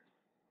here.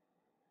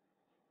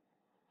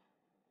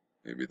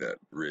 Maybe that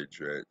bridge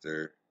right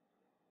there.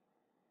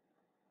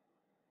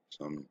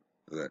 Some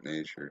of that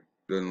nature.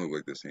 Doesn't look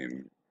like the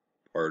same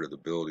part of the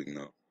building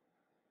though.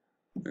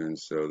 And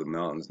so the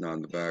mountain's not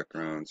in the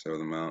background, so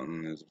the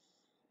mountain is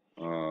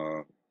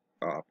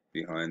up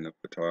behind the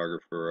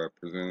photographer, I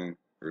presume,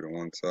 or to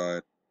one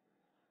side.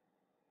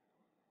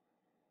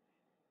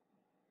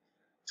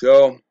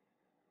 So,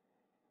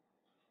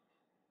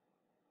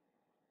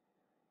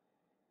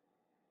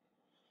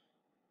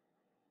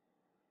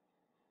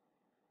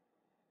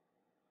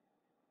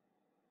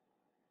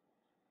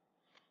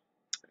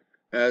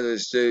 as I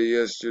stated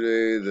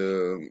yesterday,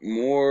 the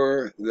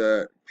more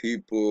that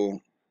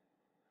people,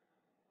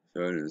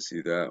 so I didn't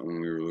see that when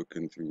we were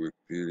looking through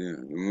Wikipedia,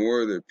 the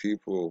more that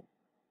people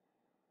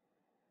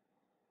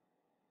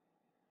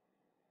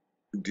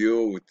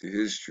deal with the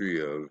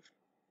history of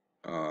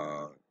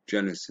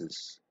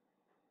Genesis,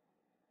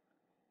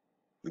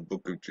 the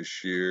book of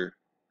Jashir,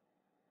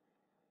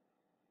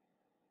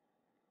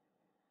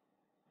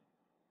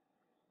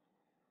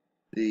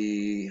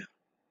 the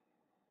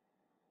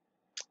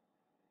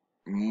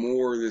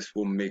more this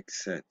will make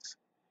sense.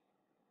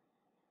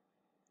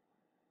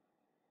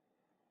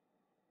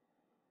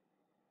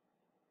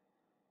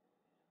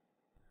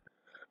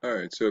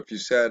 Alright, so if you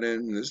sat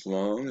in this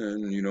long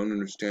and you don't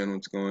understand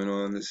what's going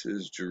on, this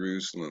is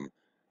Jerusalem.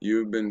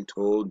 You've been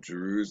told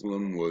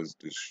Jerusalem was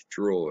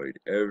destroyed,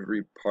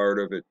 every part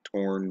of it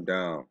torn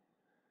down.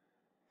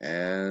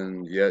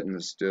 And yet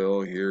and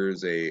still,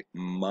 here's a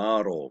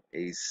model,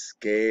 a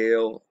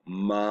scale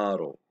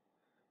model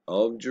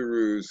of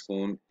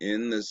Jerusalem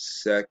in the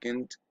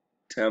Second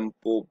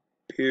Temple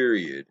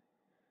period.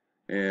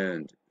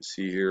 And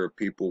see here are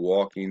people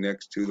walking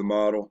next to the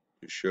model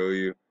to show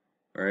you.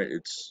 Alright,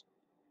 it's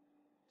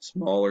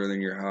smaller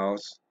than your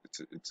house.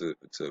 It's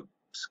a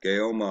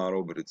scale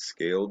model, but it's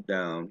scaled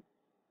down.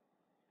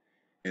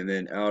 And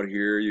then out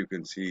here you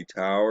can see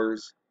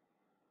towers,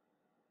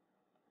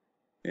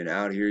 and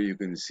out here you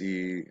can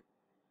see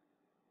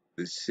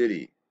the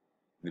city,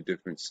 the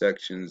different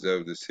sections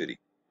of the city.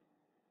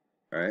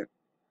 All right,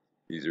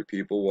 these are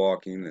people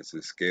walking. That's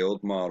a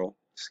scaled model,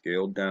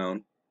 scaled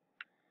down.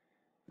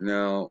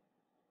 Now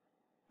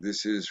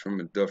this is from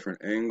a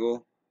different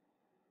angle,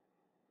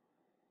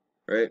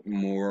 right?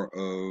 More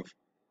of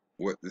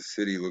what the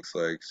city looks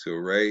like. So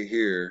right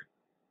here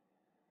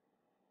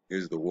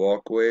is the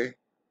walkway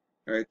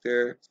right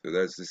there. So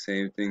that's the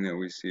same thing that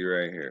we see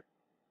right here.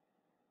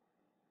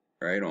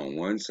 Right, on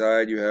one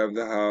side you have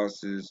the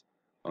houses,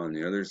 on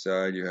the other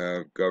side you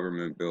have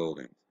government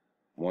buildings.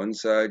 One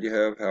side you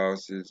have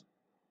houses,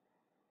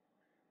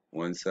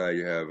 one side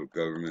you have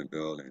government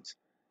buildings.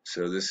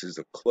 So this is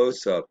a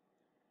close-up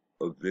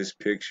of this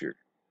picture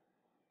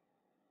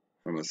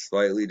from a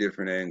slightly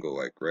different angle,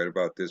 like right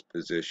about this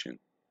position.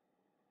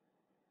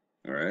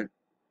 Alright,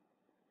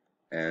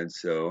 and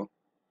so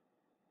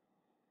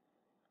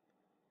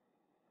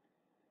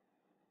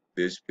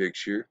this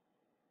picture,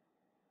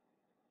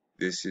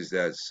 this is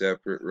that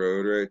separate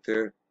road right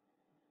there,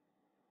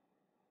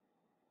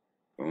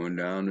 going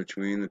down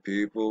between the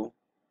people,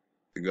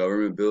 the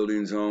government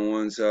buildings on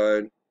one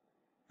side,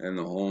 and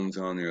the homes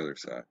on the other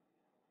side.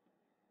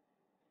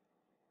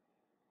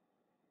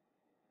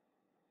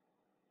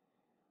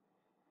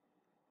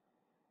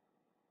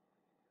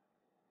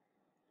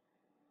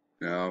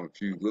 Now,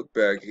 if you look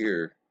back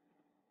here,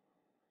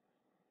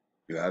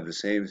 you have the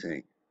same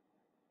thing.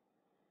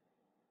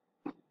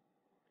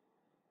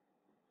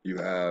 You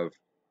have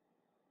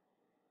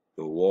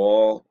the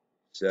wall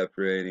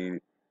separating,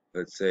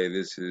 let's say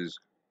this is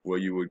what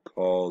you would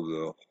call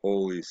the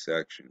holy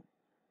section,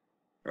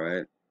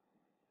 right?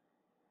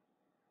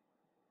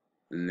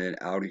 And then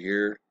out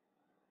here,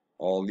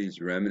 all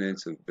these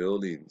remnants of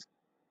buildings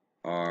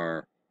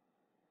are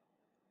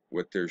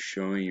what they're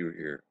showing you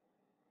here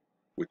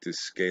with this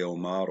scale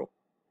model.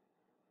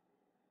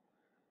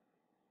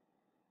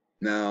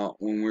 Now,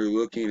 when we're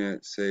looking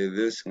at, say,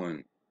 this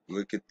one,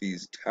 look at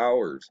these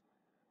towers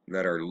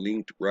that are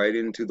linked right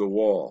into the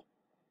wall.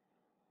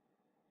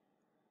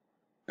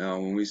 Now,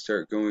 when we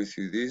start going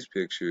through these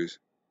pictures,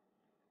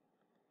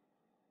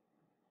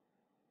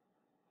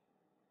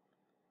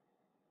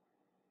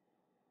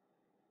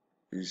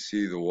 You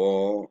see the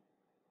wall,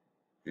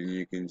 and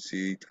you can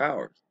see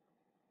towers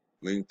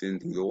linked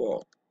into the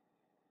wall.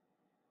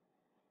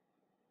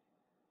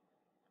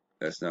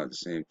 That's not the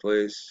same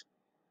place.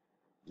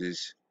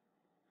 These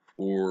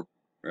four,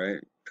 right,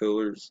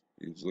 pillars,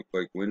 these look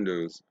like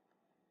windows.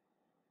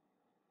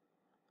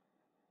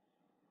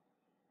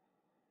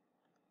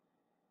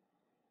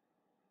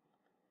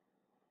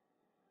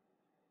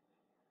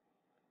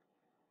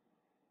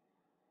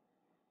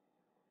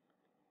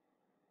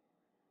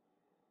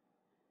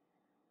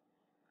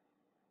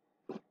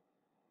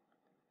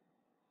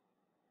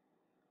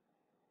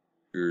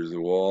 Here's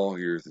the wall,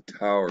 here's the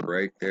tower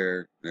right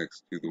there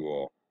next to the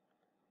wall.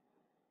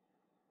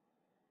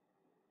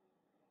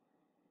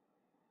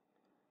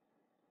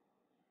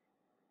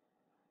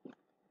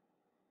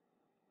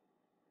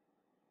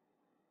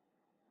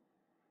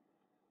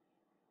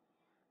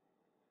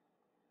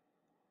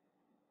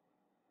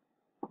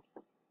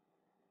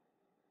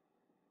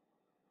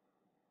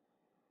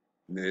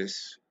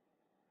 This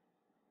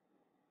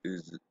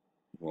is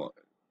what,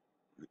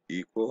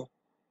 equal?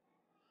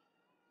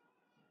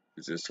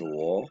 Is this a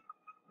wall?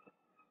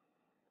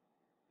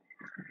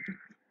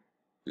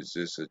 Is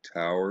this a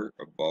tower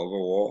above a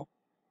wall?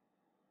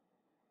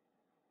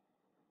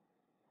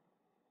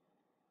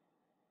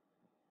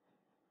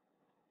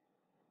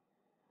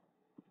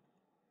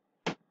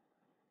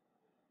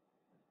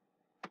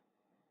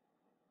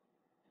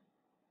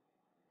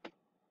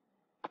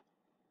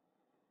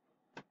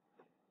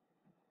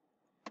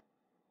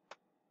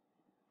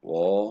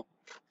 Wall,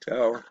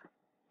 tower.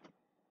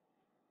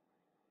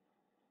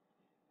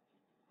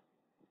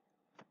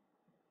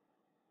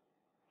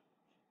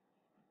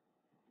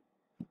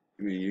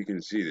 I mean, you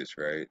can see this,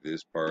 right?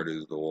 This part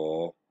is the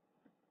wall.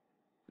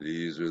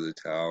 These are the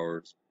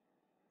towers.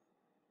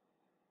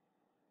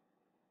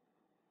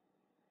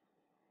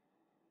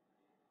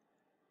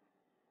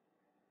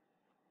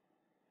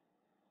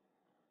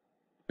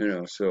 You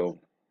know, so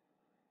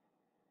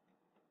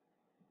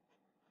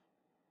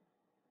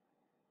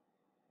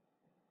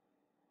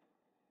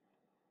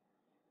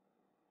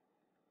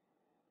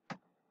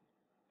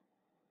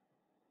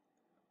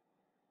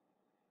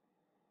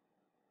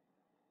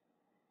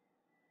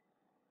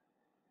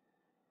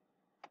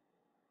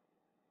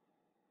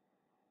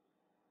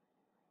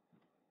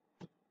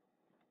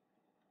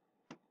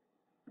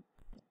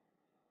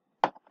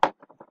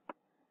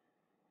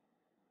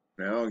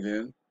now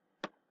again,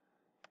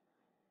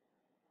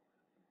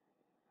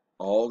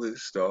 all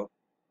this stuff,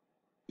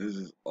 this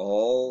is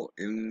all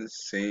in the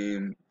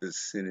same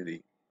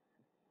vicinity.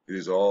 It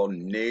is all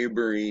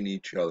neighboring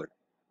each other.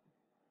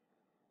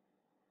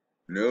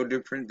 No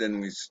different than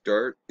we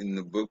start in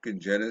the book of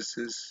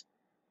Genesis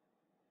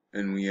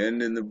and we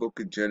end in the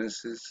book of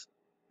Genesis.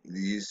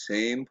 These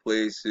same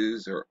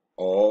places are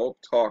all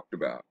talked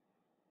about.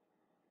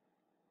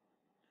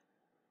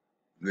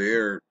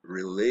 They're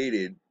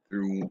related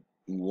through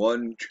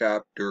one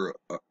chapter,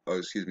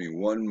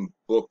 one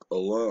book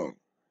alone.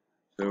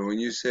 So when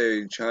you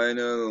say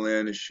China, the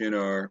land of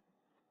Shinar,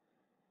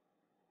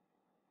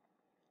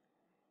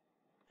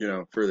 you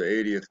know, for the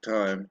 80th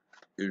time,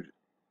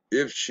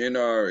 if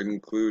Shinar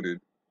included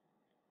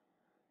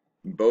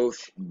both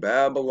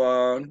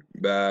Babylon,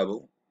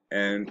 Babel,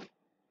 and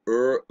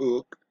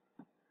Uruk,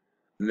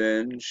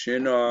 then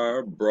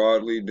Shinar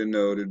broadly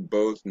denoted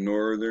both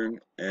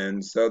northern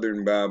and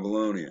southern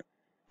Babylonia.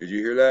 Did you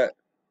hear that?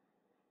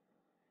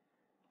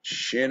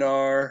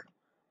 Shinar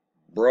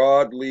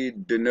broadly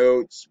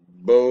denotes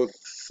both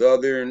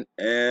southern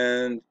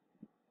and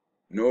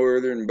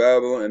northern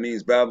Babylon. It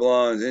means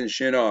Babylon's in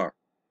Shinar.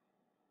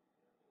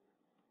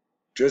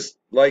 Just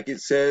like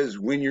it says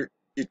when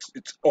it's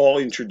all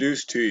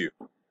introduced to you.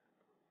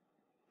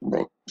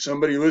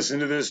 Somebody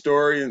listened to this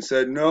story and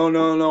said, no,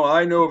 no, no,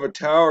 I know of a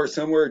tower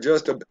somewhere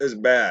just as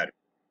bad.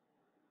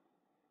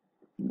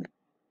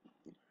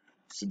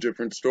 It's a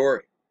different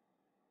story.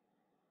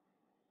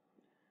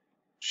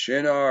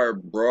 Shinar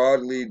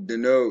broadly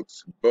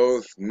denotes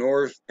both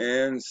north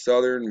and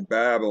southern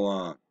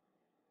Babylon.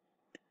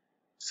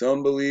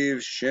 Some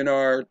believe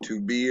Shinar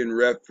to be in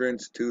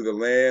reference to the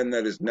land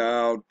that is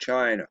now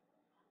China.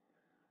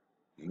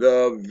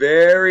 The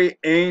very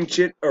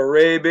ancient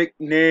Arabic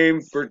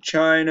name for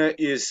China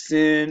is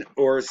Sin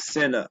or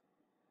Sinna.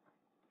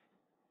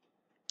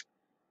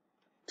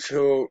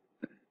 So,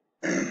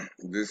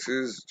 this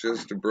is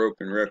just a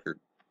broken record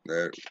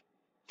that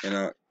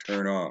cannot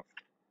turn off.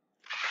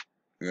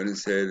 I'm going to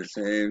say the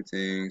same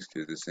things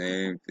till the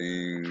same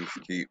things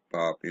keep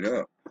popping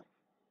up.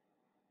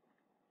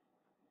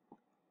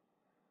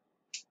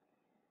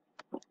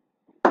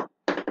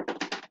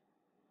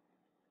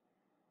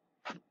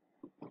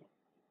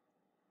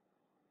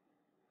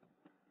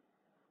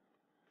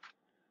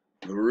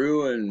 The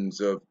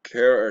ruins of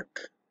Karakhoja,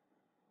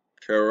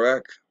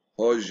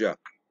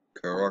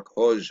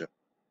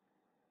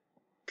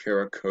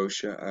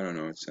 Karakosha, I don't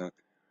know it's not,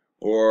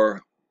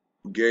 or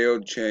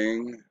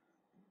Gaocheng,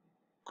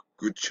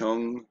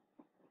 Gucheng.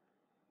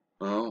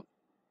 Well,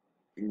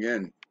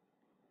 again,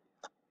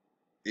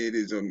 it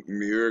is a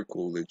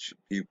miracle that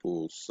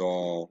people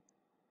saw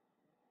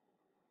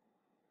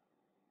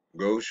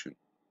Goshen.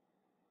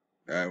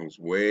 That was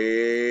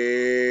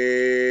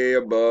way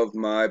above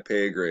my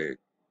pay grade.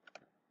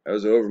 That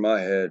was over my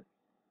head.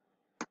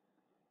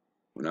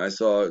 When I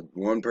saw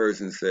one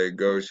person say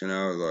Goshen,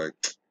 I was like,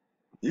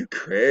 you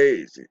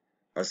crazy.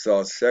 I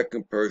saw a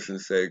second person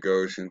say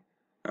Goshen.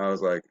 I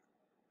was like,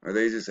 are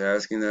they just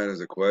asking that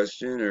as a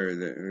question?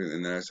 And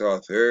then I saw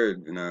a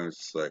third, and I was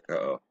just like,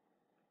 uh-oh.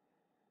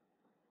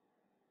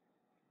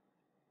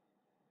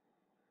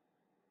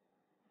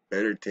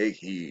 Better take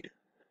heed.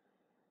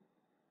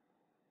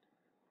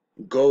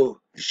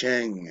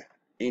 Gaocheng,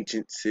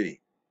 ancient city.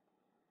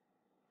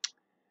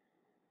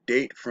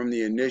 Date from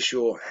the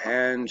initial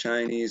Han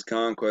Chinese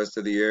conquest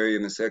of the area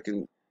in the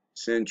 2nd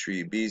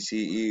century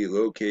BCE,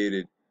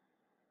 located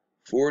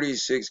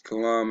 46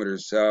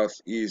 kilometers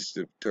southeast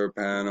of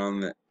Turpan on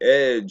the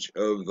edge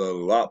of the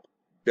Lop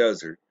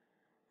Desert.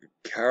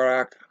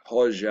 Karak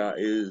Hoja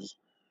is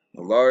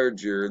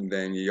larger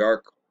than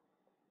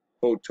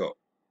Yarkhoto,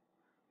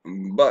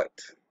 but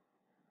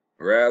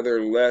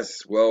rather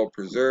less well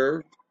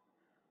preserved.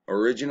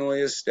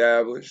 Originally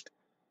established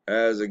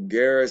as a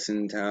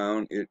garrison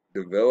town, it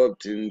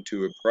developed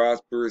into a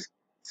prosperous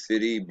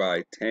city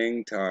by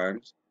Tang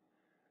times,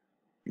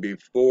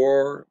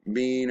 before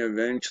being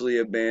eventually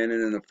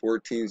abandoned in the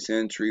 14th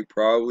century,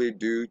 probably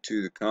due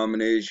to the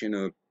combination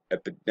of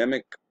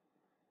epidemic,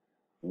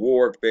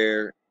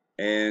 warfare,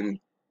 and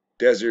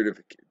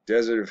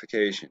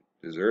desertification,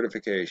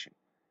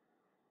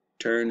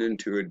 turned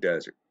into a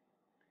desert.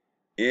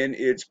 In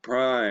its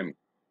prime,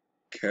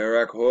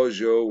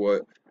 Caracjojo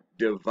was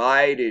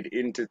divided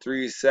into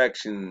 3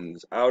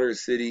 sections: outer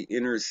city,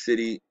 inner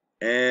city,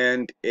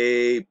 and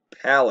a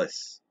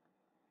palace.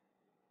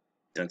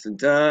 Dun, dun,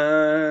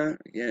 dun.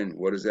 Again,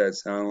 what does that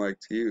sound like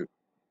to you?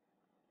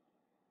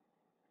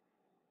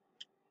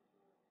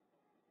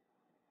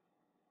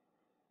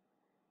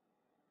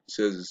 It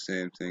says the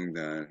same thing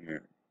down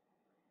here,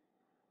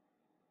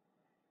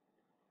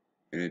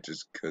 and it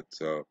just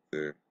cuts off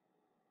there.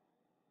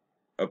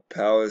 A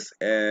palace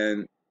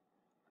and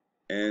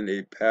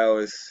a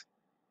palace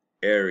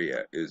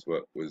area is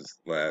what was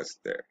last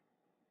there.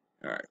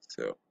 Alright,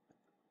 so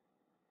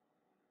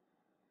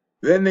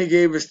then they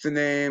gave us the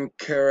name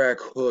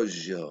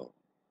Caracjojo.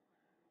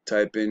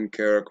 Type in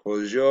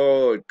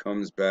Caracjojo, it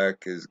comes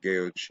back as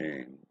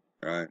Gaocheng,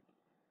 right?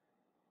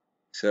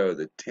 So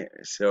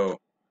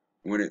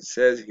when it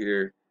says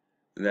here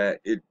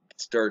that it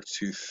starts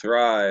to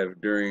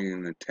thrive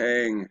during the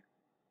Tang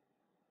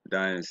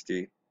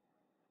dynasty,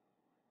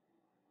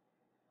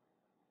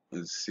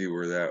 let's see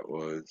where that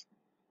was.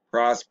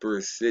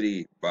 Prosperous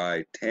city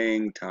by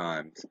Tang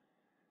times.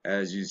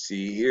 As you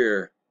see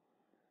here,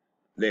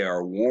 they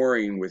are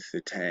warring with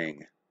the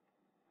Tang.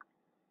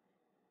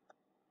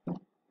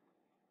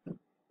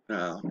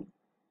 Now,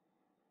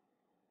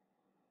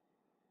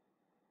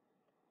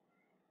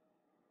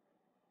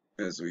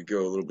 as we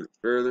go a little bit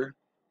further,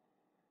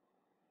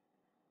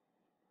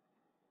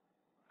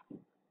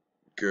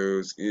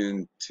 goes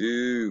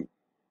into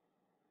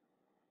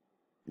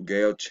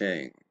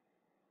Gaocheng,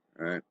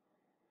 right?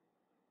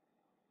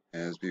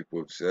 As people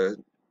have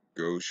said,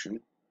 Goshen.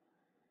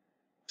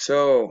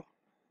 So,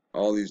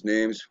 all these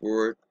names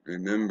for it,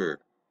 remember,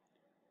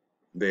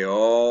 they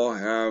all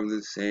have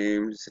the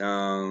same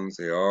sounds.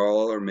 They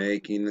all are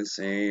making the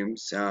same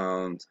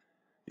sounds.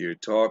 You're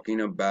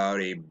talking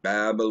about a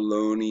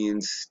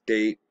Babylonian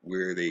state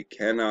where they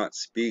cannot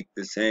speak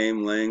the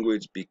same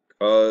language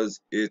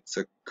because it's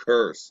a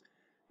curse,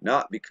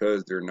 not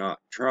because they're not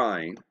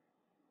trying.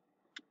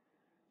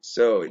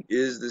 So it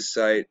is the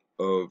site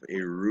of a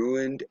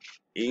ruined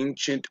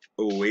ancient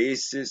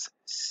oasis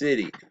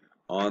city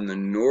on the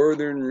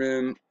northern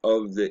rim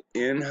of the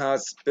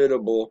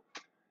inhospitable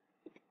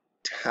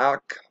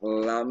Taklamakan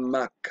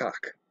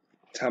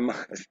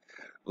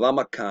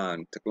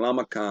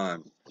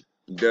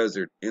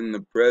Desert in the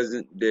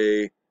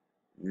present-day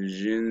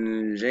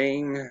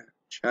Xinjiang,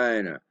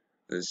 China.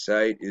 The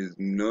site is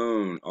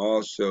known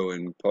also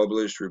in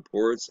published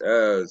reports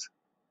as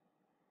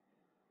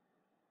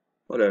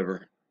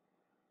whatever,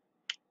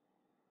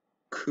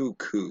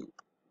 Cuckoo.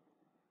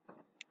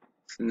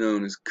 It's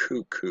known as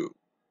Cuckoo.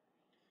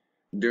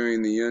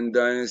 During the Yuan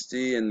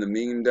dynasty and the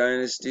Ming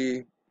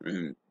dynasty,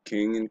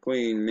 King and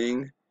Queen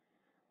Ming,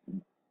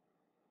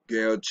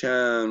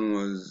 Gaocheng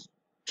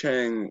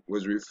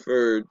was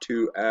referred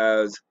to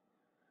as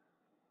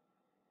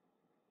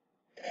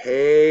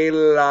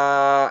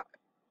Hela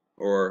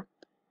or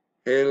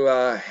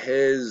Hela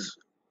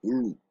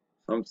Hezu,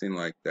 something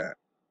like that.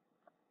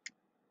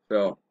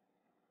 So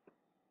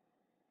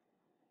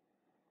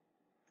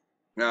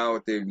now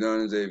what they've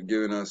done is they've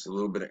given us a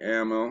little bit of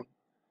ammo.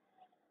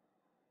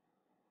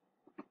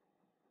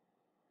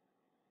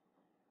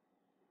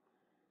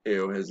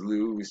 AO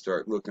Hezlu, we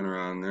start looking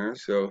around there.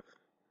 So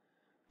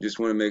just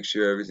want to make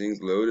sure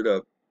everything's loaded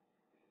up.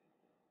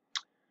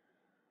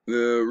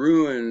 The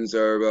ruins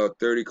are about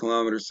 30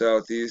 kilometers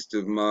southeast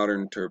of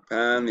modern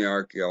Turpan. The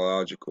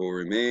archaeological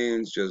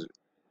remains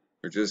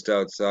are just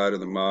outside of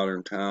the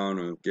modern town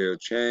of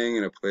Gaocheng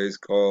in a place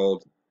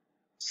called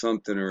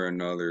something or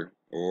another.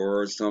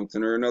 or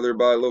something or another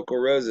by local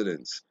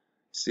residents.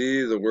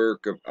 See the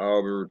work of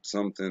Albert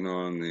something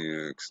on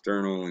the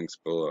external links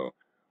below.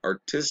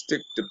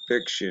 Artistic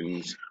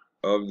depictions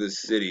of the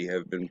city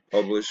have been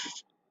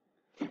published.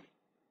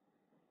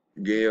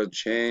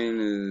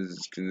 Gaocheng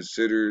is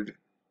considered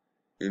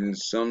in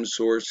some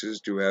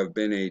sources to have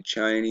been a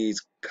Chinese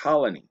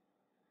colony.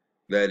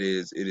 That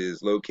is, it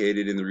is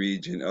located in the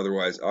region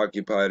otherwise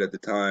occupied at the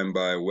time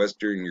by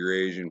Western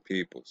Eurasian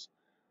peoples.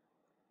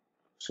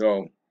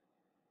 So,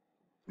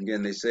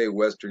 again, they say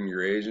Western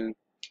Eurasian.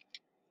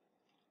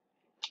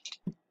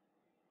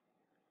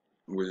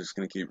 We're just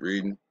going to keep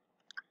reading.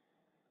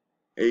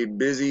 A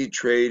busy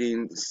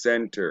trading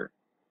center.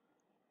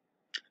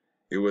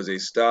 It was a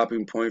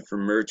stopping point for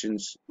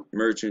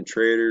merchant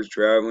traders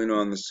traveling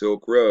on the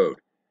Silk Road.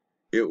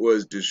 It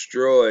was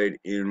destroyed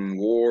in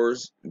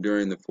wars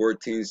during the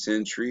 14th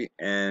century,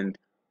 and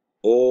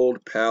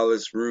old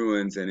palace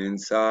ruins and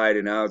inside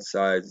and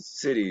outside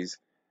cities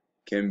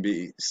can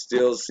be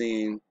still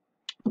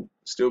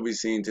be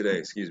seen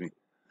today,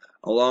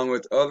 along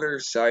with other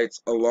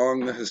sites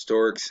along the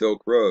historic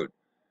Silk Road.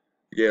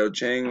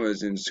 Gaocheng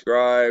was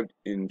inscribed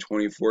in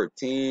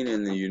 2014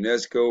 in the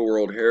UNESCO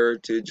World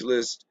Heritage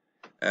List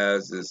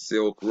as the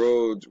Silk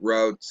Road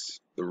routes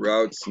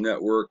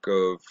network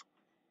of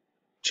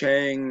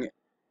Chang'an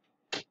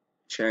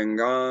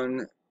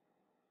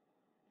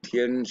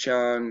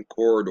Tianshan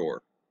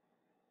corridor.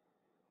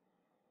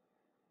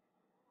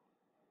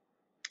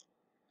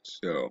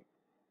 So,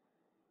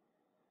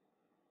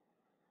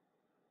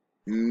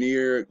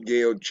 near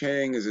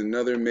Gaocheng is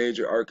another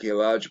major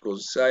archaeological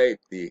site,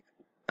 the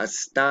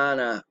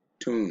Astana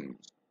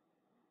Tombs.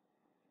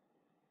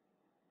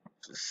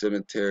 It's a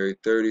cemetery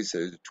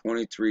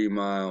 23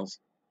 miles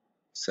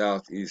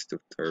southeast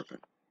of Turpin.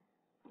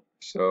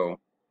 So,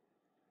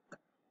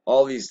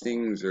 all these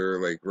things are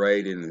like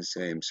right in the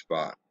same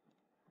spot.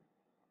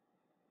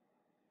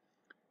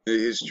 The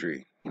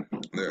history.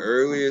 The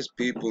earliest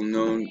people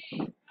known.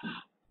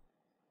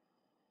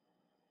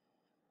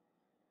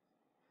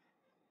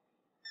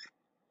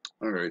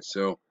 Alright,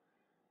 so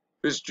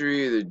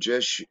history of the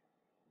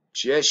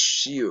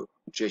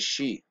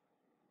Jeshi,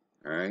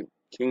 alright,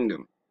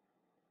 kingdom.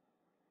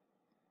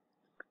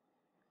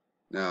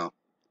 Now,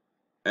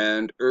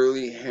 and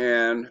early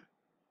Han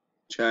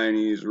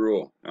Chinese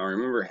rule. Now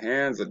remember,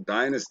 Han's a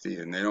dynasty,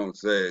 and they don't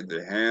say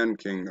the Han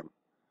kingdom.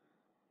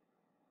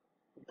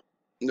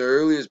 The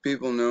earliest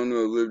people known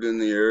to have lived in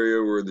the area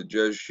were the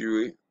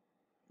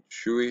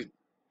Shui,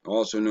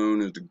 also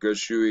known as the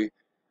Goshen.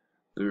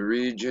 The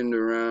region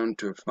around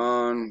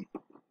Turfan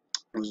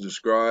was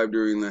described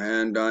during the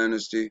Han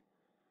Dynasty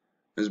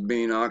as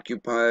being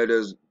occupied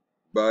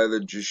by the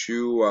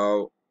Jishu,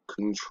 while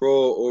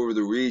control over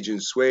the region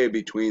swayed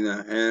between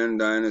the Han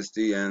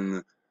Dynasty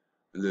and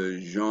the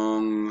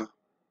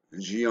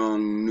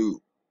Xiongnu.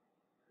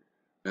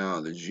 Now,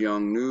 the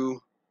Xiongnu,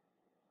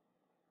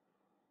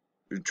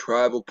 a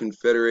tribal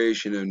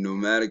confederation of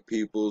nomadic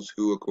peoples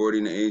who,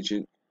 according to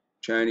ancient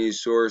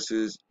Chinese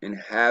sources,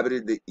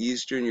 inhabited the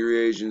eastern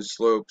Eurasian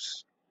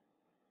slopes.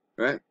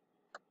 Right?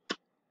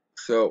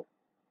 So,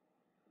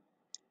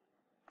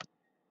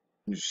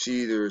 you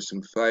see there is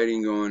some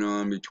fighting going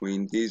on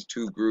between these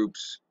two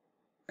groups,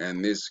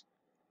 and this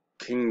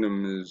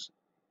kingdom is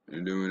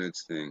doing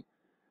its thing.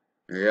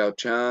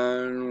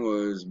 Gaocheng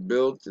was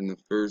built in the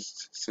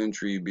 1st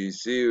century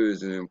BC. It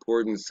was an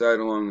important site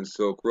along the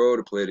Silk Road.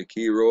 It played a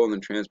key role in the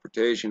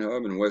transportation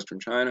hub in western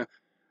China.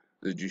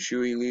 The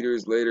Jushui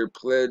leaders later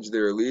pledged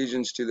their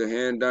allegiance to the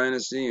Han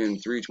Dynasty in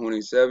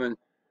 327.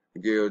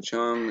 The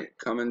Gaocheng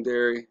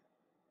Commandery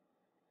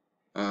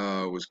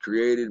was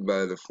created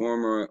by the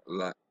former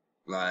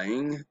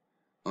Liang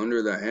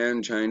under the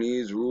Han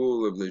Chinese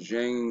rule of the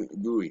Zheng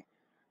Gui.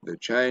 The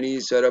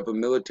Chinese set up a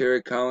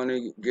military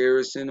colony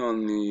garrison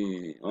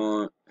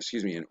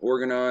and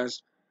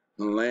organized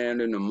the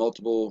land into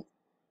multiple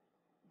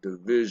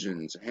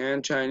divisions.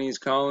 Han Chinese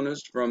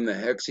colonists from the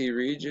Hexi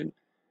region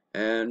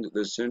and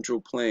the Central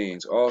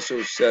Plains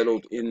also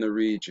settled in the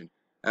region.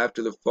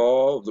 After the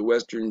fall of the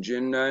Western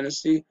Jin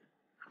Dynasty,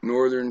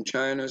 northern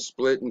China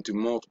split into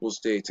multiple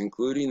states,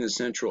 including the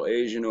Central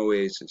Asian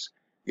oasis.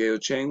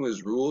 Gaocheng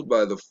was ruled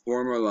by the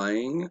former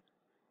Liang,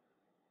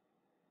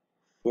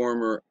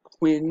 former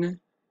Qin,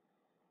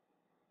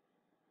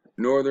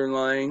 northern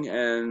Liang,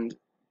 and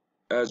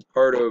as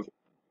part of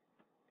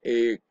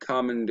a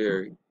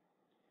commandery.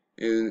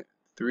 In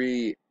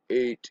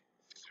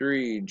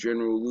 383,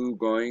 General Liu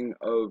Guang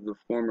of the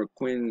former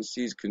Qin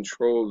seized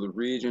control of the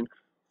region.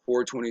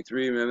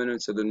 423,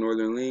 remnants of the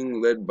northern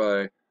Ling, led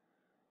by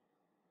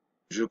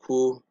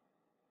Zhuku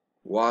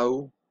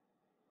Wao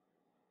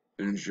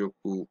and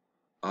Zhuku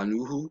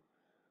Anuhu,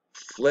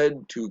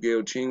 fled to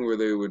Gaocheng, where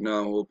they would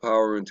not hold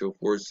power until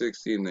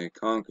 460, and they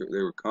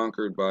were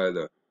conquered by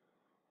the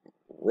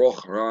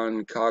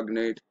Rohan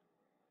Cognate.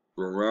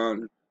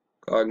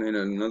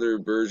 Another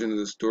version of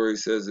the story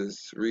says that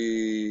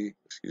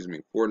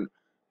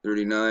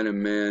 439, a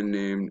man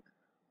named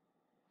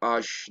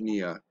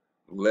Ashnia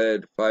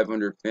led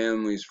 500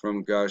 families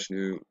from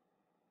Goshen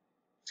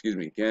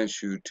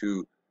Ganshu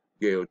to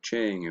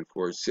Gaocheng in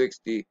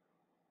 460.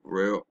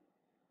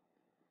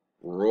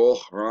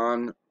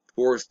 Rohan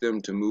forced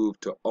them to move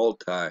to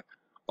Altai.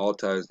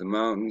 Altai is the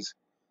mountains.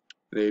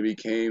 They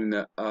became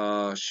the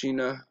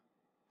Ashina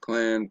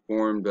clan,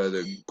 formed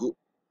the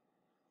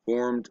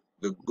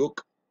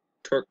Guk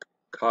Turk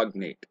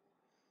cognate.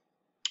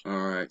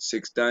 Alright,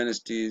 6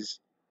 dynasties.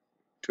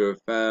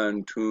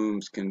 Turfan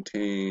tombs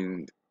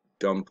contained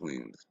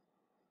dumplings.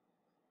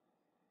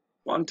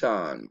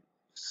 Wonton,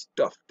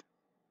 stuffed,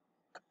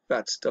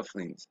 fat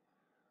stufflings.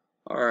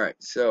 Alright,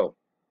 so,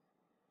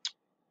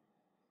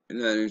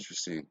 isn't that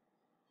interesting?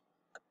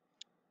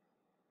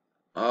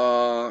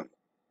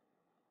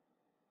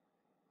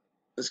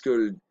 Let's go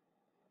to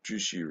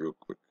Jushi real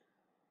quick.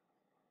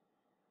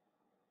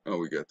 Oh,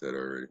 we got that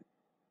already.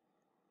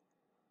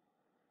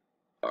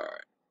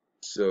 Alright,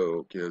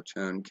 so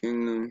Gaocheng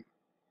Kingdom.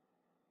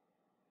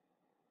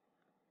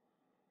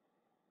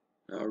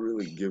 Not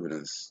really giving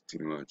us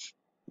too much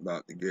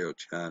about the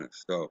Gaocheng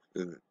itself,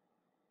 is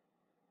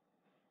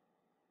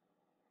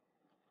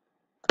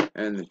it?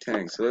 And the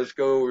tank. So let's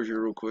go over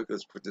here real quick.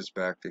 Let's put this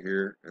back to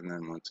here, and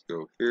then let's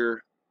go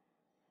here.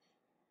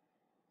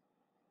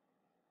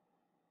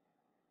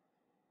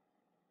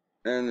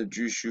 And the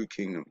Jushu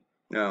Kingdom.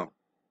 Now,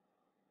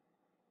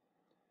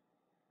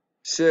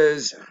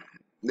 says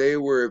they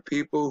were a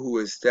people who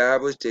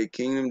established a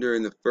kingdom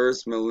during the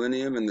first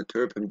millennium in the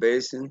Turpan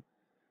Basin.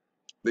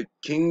 The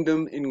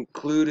kingdom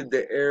included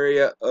the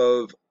area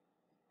of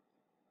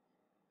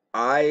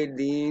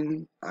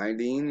Aydin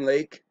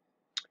Lake,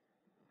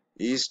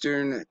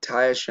 eastern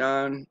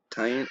Tianshan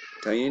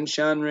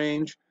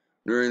range.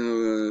 During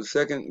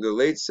the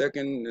late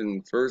second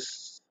and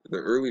the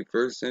early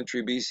first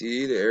century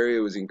BCE, the area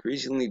was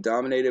increasingly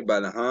dominated by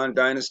the Han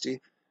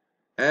dynasty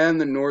and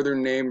the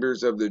northern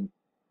neighbors of the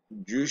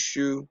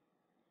Jushu,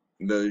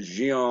 the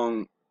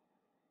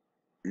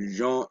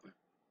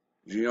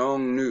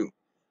Xiongnu.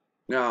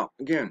 Now,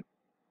 again,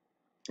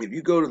 if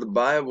you go to the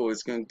Bible,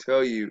 it's going to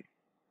tell you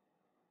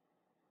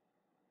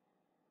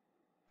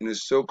in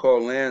this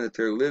so-called land that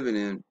they're living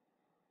in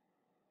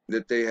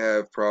that they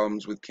have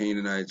problems with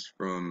Canaanites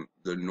from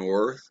the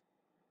north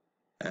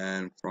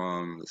and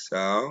from the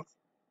south.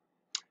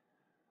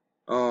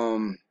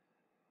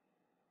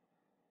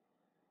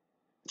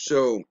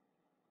 So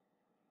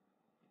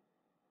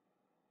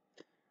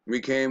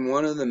became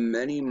one of the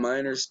many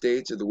minor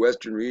states of the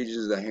western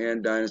regions of the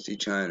Han Dynasty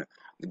China.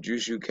 The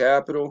Jushu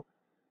capital,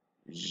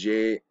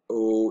 Joe,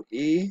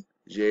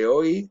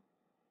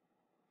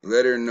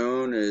 later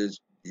known as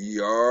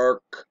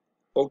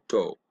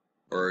Yarkhoto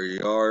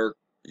or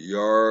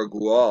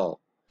Yargwal,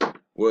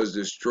 was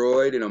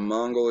destroyed in a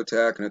Mongol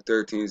attack in the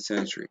 13th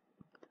century.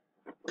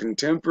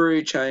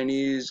 Contemporary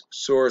Chinese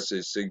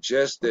sources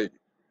suggest that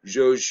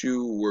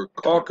Joshu were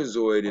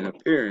Caucasoid in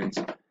appearance.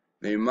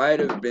 They might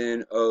have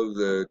been of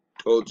the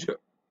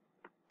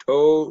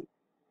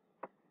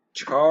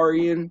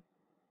Tocharian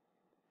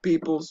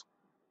peoples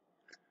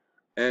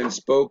and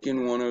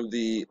spoken one of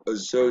the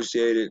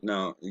associated.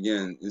 Now,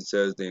 again, it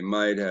says they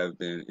might have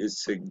been.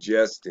 It's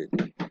suggested.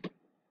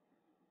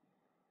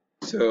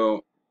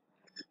 So,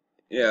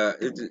 yeah,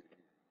 it's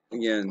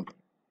again.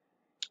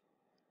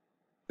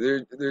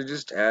 They're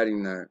just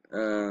adding that.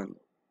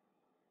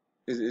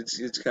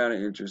 It's kind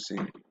of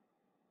interesting.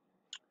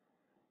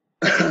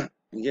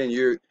 Again,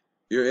 you're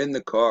in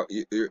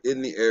you're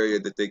in the area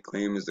that they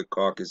claim is the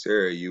Caucasus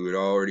area. You would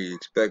already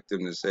expect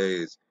them to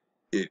say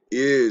it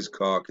is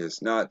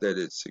Caucasus, not that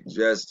it's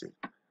suggested,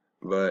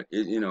 but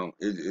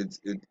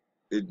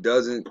it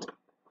doesn't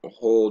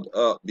hold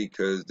up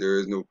because there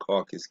is no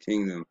Caucasus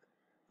kingdom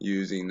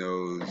using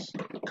those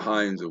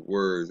kinds of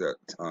words at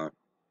the time.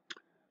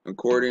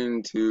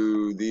 According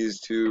to these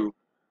two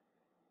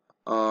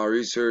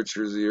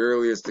researchers, the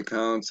earliest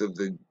accounts of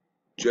the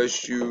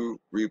Jushu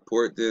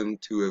report them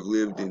to have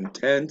lived in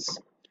tents,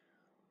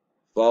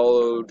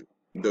 followed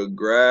the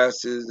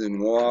grasses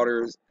and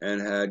waters, and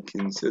had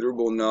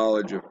considerable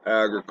knowledge of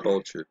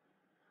agriculture.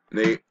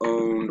 They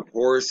owned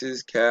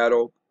horses,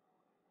 cattle,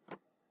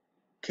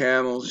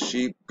 camels,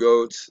 sheep,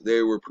 goats.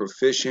 They were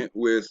proficient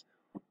with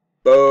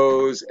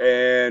bows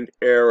and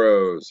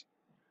arrows.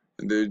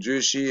 The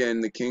Jushi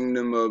and the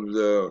kingdom of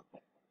the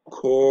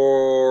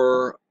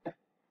Kroran.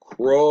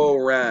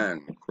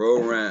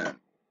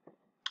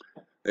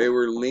 They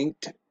were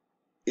linked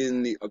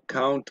in the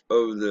account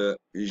of the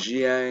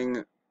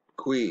Jiang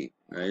Kui.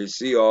 Now you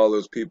see all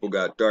those people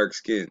got dark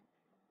skin.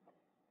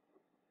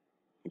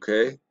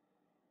 Okay?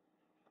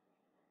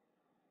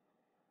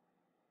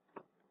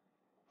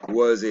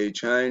 Was a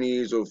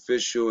Chinese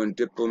official and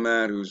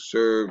diplomat who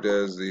served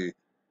as the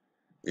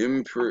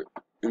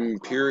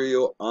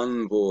imperial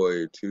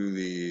envoy to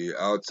the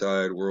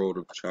outside world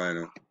of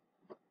China.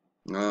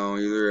 Now,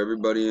 either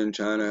everybody in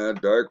China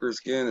had darker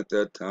skin at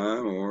that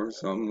time, or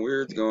something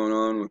weird's going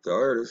on with the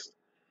artist.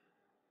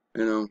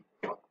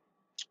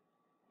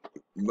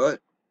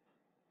 But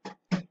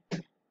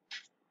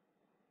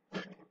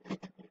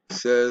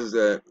says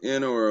that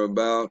in or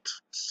about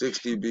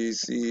 60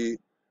 BC,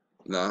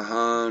 the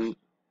Han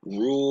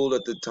ruled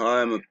at the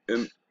time of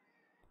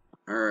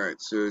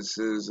Alright, so it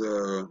says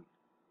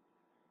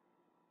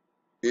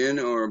in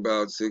or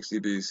about 60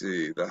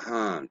 BC, the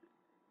Han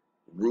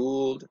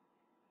ruled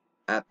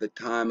at the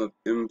time of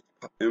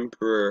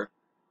Emperor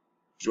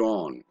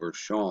Zhong or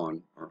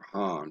Shan or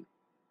Han,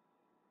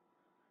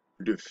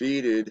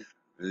 defeated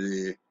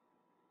the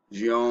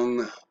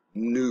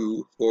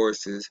Xiongnu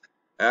forces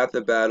at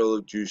the Battle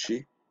of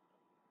Jushi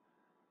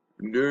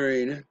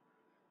during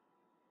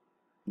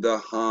the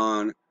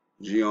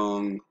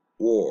Han-Jiang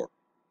War.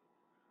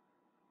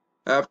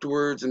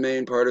 Afterwards, the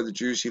main part of the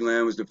Jushi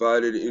land was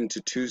divided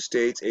into two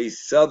states, a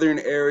southern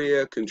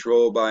area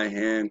controlled by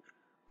Han,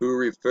 who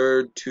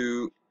referred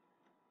to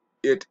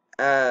it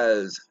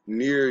as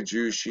near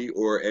Jushi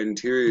or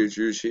anterior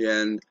Jushi,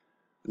 and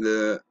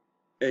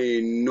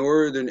a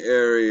northern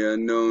area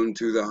known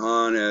to the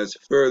Han as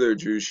further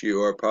Jushi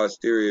or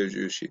posterior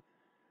Jushi,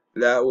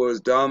 that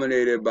was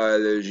dominated by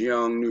the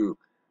Xiongnu.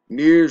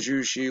 Near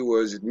Jushi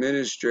was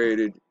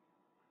administered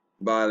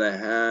by the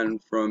Han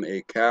from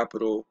a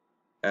capital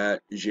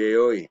at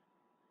Gaocheng.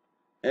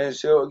 And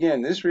so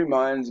again, this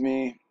reminds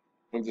me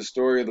of the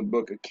story of the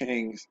Book of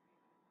Kings,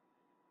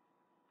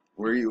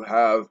 where you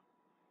have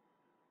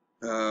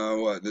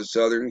the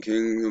southern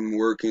kingdom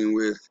working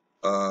with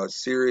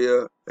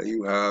Syria, and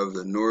you have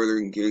the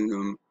northern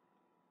kingdom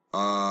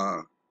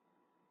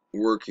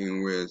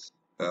working with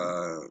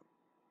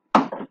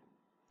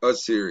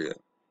Assyria,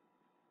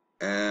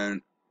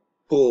 and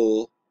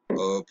Pulu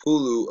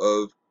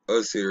of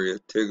Assyria,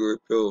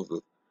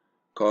 Tiglath-Pileser,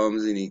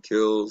 comes and he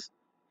kills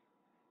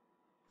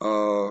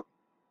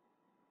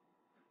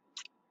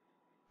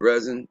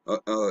Rezin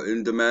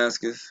in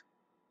Damascus.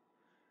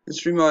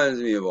 This reminds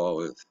me of all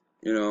this,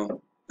 you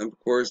know. Of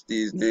course,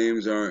 these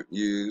names aren't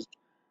used,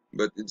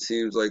 but it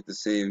seems like the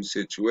same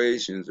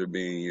situations are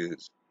being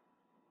used.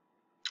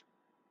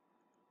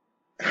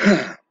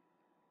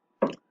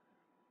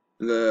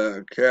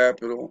 The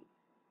capital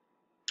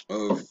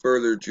of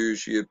further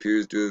Jushi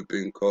appears to have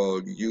been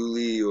called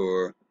Uli,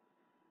 or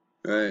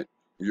right,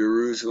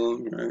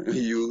 Jerusalem, right,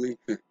 Uli,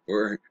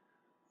 or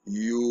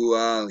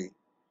Uali,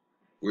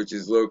 which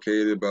is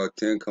located about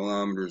 10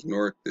 kilometers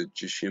north of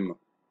Jishima.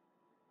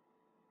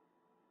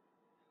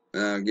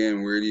 Now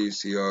again, where do you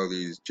see all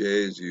these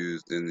J's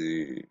used in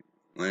the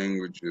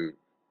language of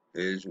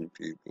Asian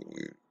people?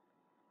 We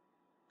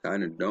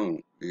kind of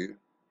don't, do you?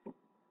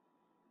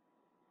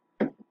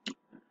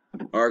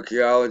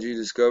 Archaeology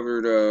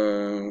discovered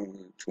a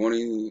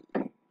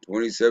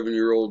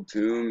 27-year-old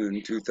tomb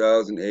in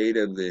 2008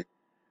 of the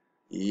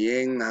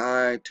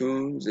Yanghai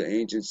tombs. The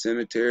ancient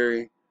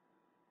cemetery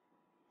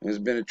has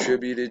been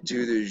attributed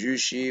to the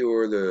Jushi,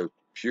 or the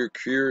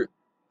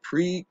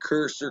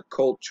precursor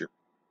culture,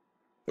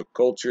 the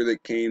culture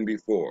that came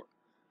before.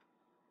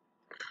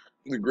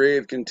 The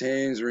grave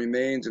contains the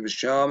remains of a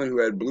shaman who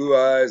had blue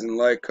eyes and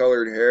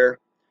light-colored hair.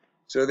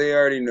 So they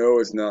already know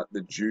it's not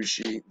the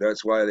Jushi.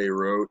 That's why they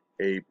wrote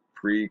a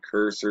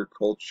precursor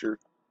culture.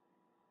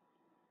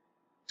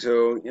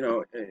 So, you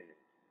know,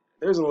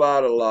 there's a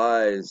lot of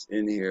lies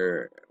in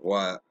here.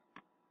 Why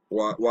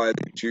they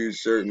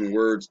choose certain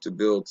words to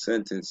build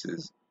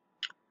sentences.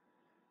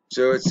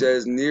 So it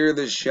says, near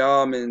the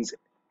shaman's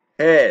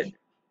head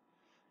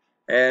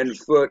and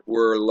foot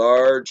were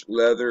large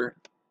leather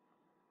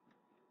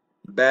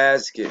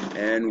basket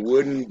and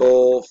wooden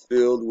bowl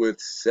filled with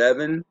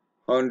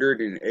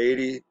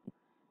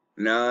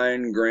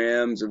 789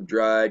 grams of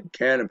dried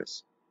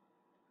cannabis.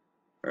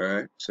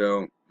 Alright,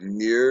 so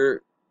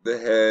near the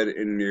head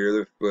and near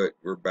the foot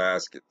were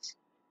baskets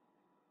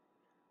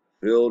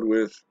filled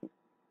with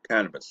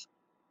cannabis,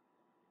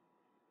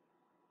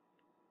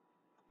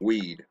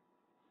 weed,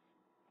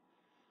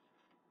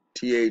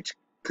 THCCs,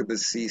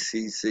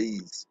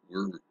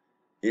 were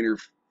inner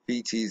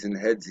feeties and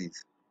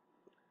headsies.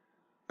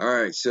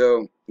 Alright,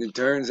 so it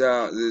turns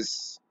out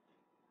this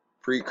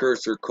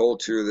precursor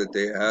culture that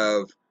they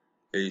have,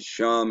 a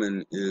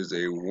shaman is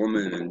a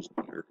woman, and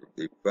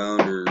they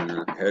found her and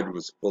her head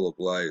was full of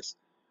lice.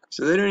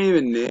 So they don't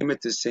even name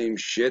it the same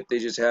shit, they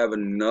just have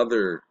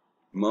another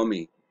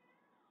mummy,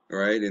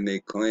 right? And they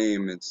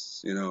claim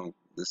it's, you know,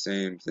 the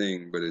same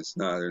thing, but it's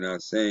not. They're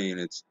not saying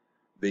it's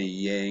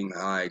the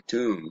Yanghai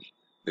tomb.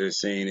 They're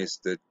saying it's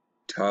the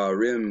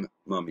Tarim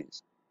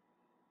mummies.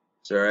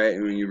 So, right,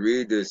 and when you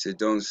read this, it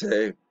don't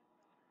say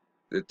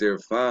that they're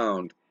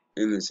found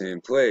in the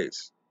same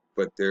place,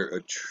 but they're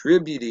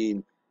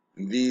attributing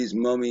these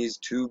mummies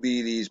to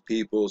be these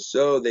people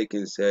so they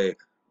can say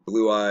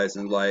blue eyes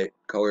and light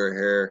color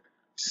hair,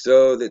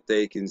 so that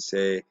they can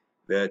say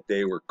that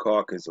they were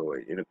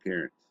Caucasoid in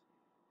appearance.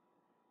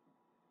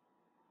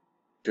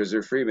 Because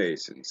they're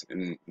Freemasons,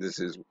 and this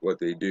is what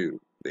they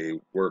do. They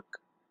work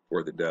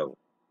for the devil.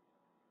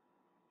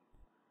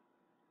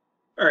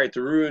 Alright,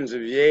 the ruins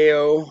of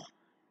Yao.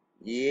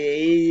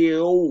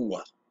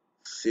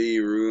 City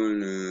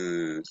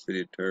ruin,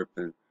 city of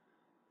Turpin.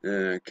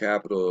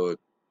 Capital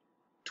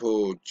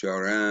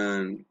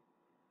Tocharan,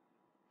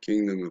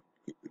 Kingdom of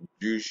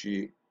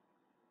Jushi.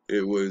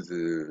 It was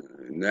a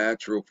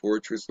natural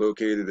fortress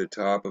located at the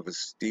top of a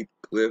steep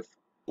cliff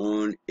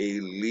on a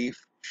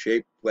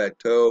leaf-shaped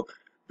plateau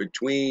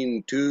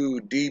between two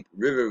deep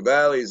river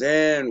valleys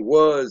and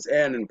was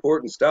an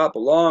important stop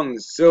along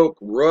the Silk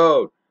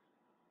Road.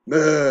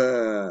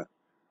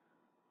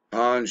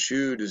 Han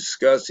Shu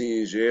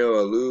discussing Zhao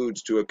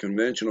alludes to a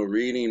conventional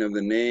reading of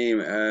the name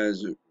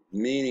as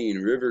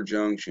meaning river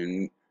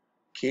junction.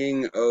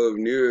 King of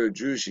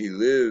Jushi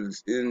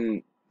lives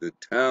in the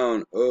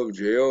town of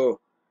Zhao.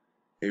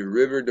 A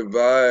river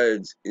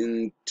divides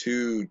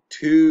into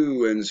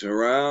two and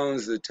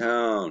surrounds the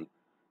town,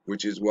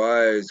 which is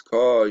why it's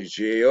called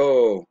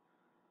Zhao.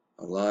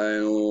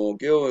 Lionel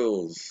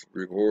Gills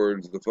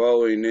records the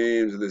following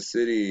names of the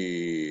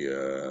city,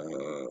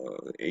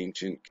 the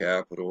ancient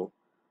capital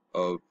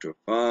of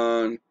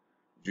Tufan,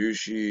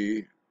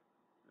 Jushi,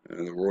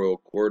 the royal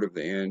court of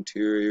the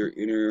anterior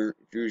inner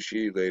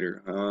Jushi,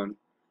 later Han.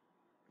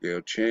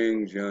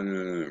 Gaocheng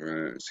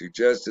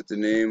suggests that the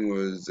name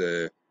was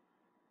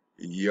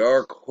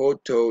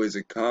Yarkhoto is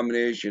a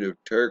combination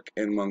of Turk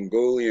and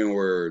Mongolian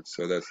words,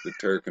 so that's the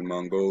Turk and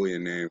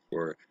Mongolian name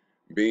for it,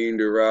 being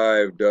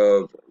derived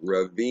of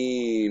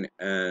ravine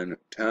and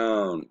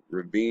town,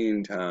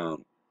 ravine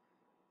town.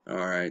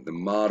 Alright, the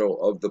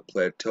model of the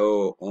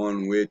plateau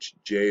on which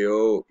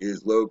JO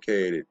is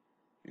located.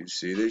 You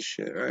see this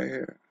shit right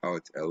here? How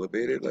it's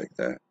elevated like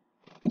that?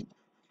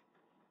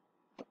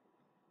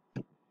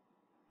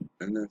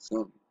 Isn't that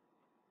something?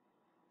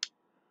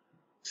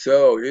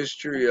 So,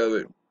 history of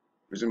it.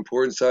 There's an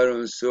important site on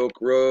the Silk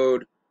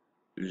Road.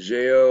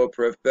 Zhao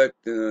Prefect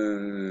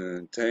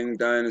Tang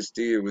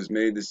Dynasty. It was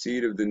made the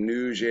seat of the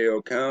new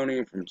Zhao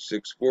County from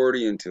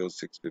 640 until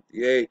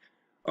 658.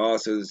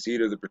 Also the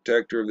seat of the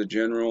protector of the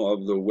general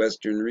of the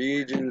western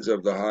regions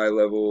of the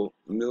high-level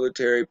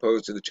military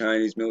post of the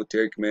Chinese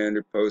military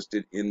commander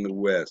posted in the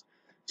west.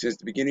 Since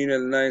the beginning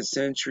of the 9th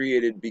century,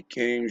 it had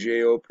become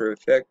Zhao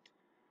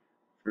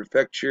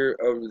prefecture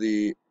of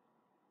the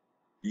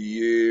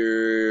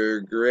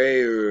Year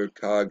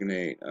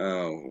cognate.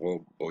 Oh,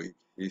 well, boy.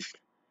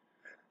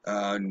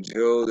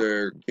 Until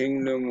their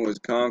kingdom was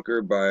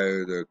conquered by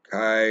the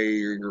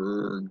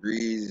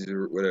Kyrgyz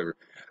or whatever.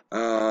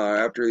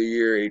 After the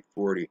year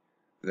 840,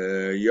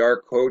 the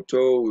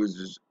Yarkhoto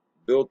was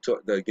built.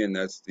 Again,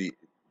 that's the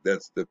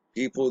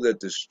people that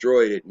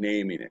destroyed it,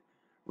 naming it.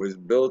 Was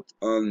built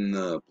on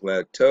the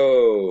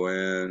plateau,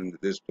 and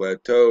this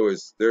plateau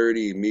is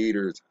 30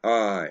 meters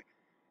high.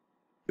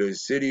 The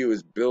city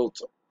was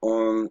built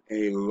on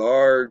a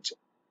large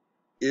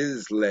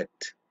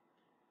islet,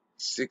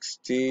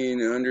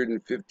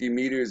 1,650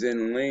 meters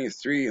in length,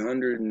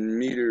 300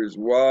 meters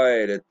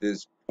wide at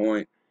this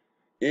point,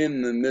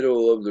 in the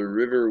middle of the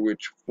river,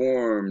 which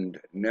formed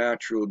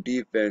natural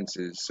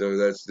defenses. So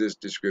that's this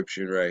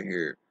description right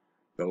here.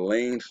 The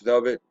length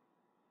of it,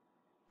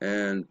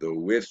 and the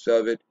width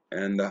of it,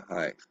 and the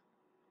height.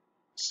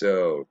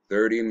 So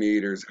 30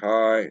 meters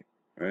high,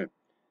 right?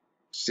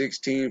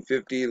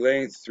 1,650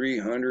 length,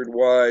 300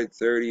 wide,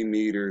 30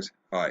 meters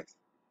height.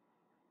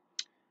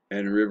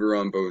 And river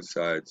on both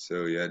sides,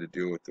 so you had to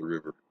deal with the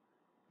river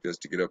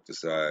just to get up the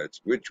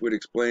sides, which would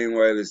explain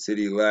why the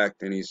city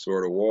lacked any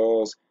sort of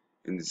walls.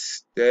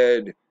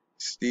 Instead,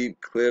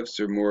 steep cliffs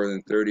are more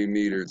than 30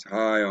 meters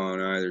high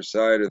on either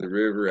side of the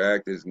river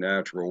act as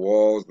natural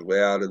walls. The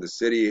layout of the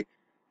city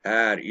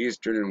had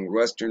eastern and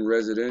western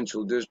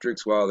residential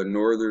districts, while the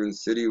northern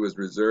city was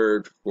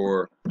reserved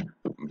for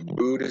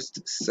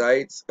Buddhist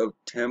sites of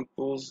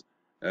temples.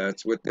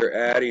 That's what they're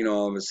adding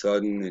all of a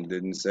sudden. It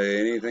didn't say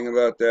anything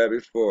about that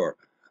before.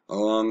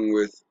 Along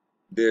with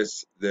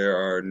this, there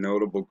are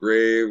notable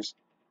graves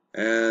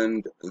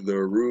and the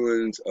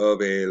ruins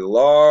of a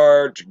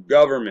large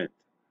government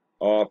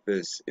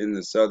office in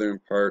the southern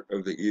part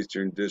of the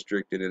eastern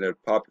district, and it had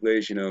a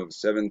population of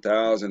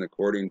 7,000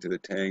 according to the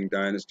Tang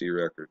Dynasty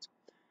records.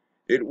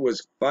 It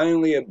was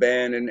finally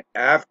abandoned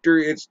after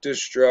its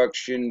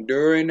destruction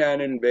during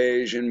an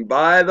invasion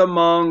by the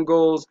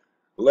Mongols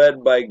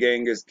led by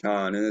Genghis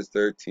Khan in the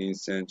 13th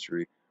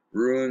century.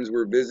 Ruins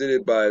were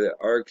visited by the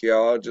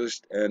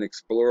archaeologist and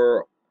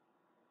explorer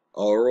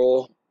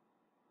Earl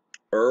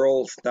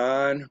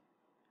Stein,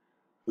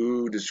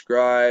 who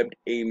described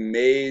a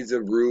maze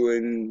of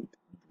ruined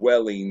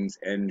dwellings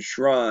and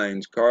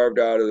shrines carved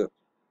out of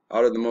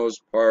the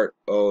most part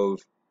of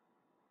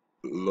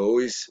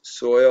loess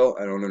soil.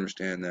 I don't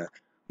understand that,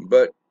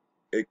 but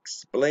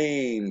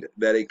explained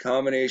that a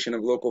combination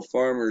of local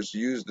farmers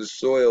used the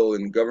soil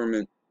and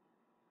government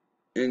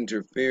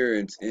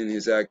interference in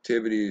his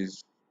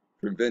activities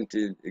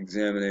prevented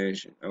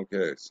examination.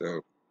 Okay,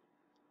 so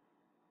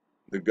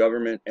the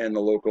government and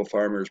the local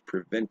farmers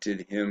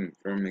prevented him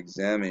from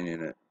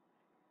examining it.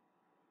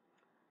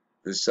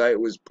 The site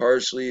was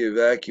partially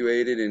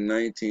evacuated in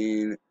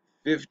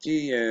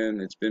 1950, and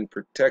it's been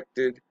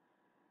protected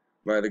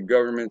by the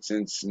government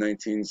since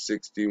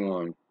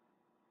 1961.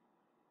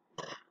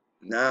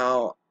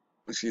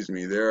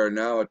 There are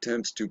now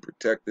attempts to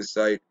protect the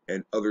site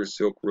and other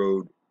Silk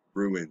Road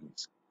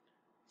ruins,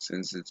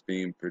 since it's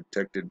being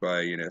protected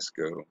by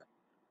UNESCO.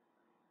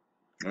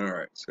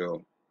 Alright,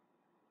 so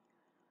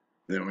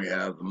then we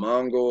have the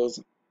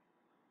Mongols.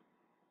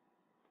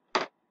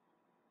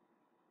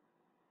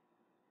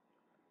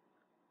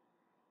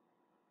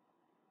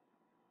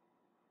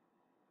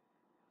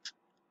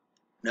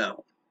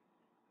 Now,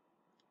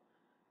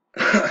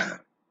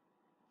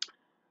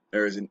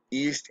 there is an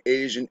East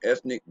Asian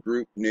ethnic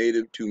group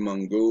native to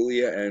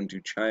Mongolia and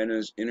to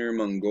China's Inner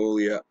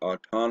Mongolia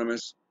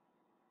Autonomous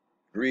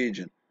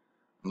Region.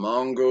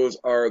 Mongols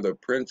are the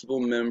principal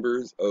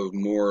members of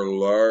more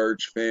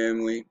large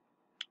family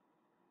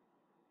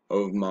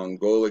of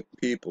Mongolic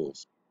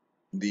peoples.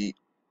 The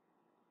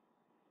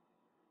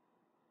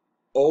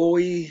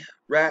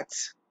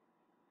Oirats,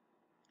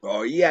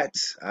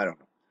 I don't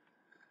know,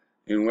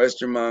 in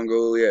Western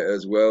Mongolia,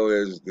 as well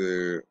as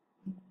the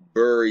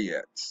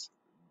Buryats,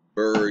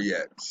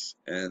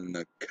 and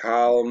the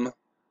Kalmyks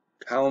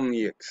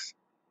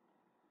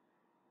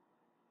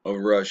of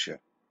Russia.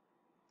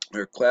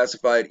 Are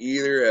classified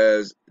either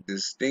as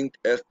distinct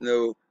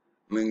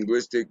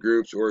ethno-linguistic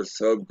groups or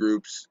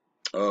subgroups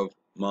of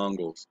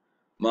Mongols.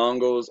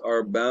 Mongols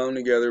are bound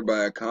together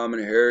by a common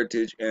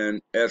heritage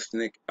and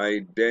ethnic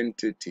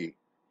identity.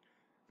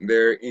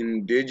 Their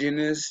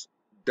indigenous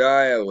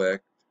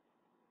dialects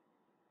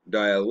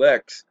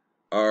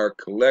are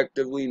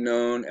collectively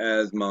known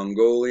as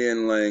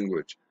Mongolian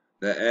language.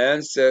 The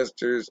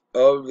ancestors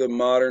of the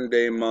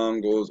modern-day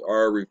Mongols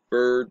are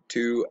referred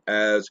to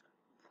as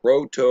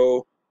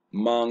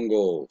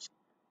Proto-Mongols.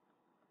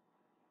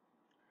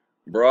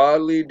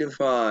 Broadly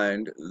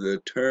defined,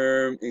 the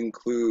term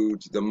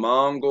includes the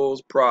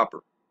Mongols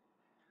proper,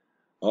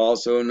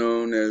 also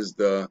known as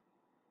the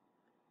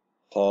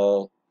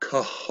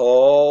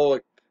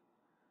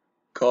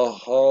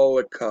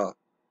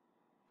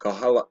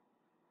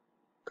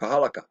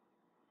Kahalika,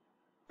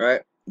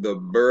 right? The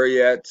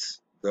Buryats,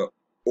 the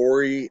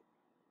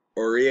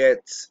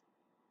Oryats.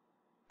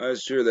 I'm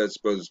sure that's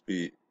supposed to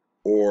be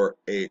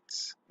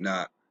Or-ates,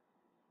 not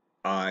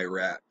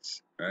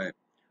I-rats, right?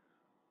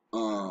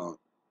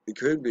 It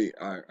could be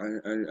I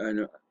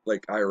know,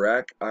 like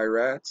Iraq,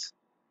 Irates,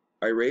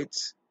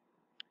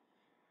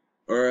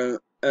 or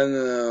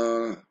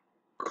and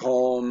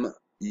Kalmyk,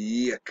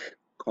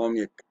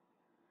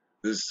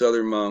 the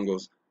Southern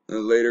Mongols. The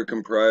later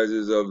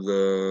comprises of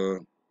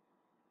the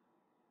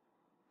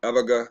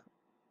Abaga,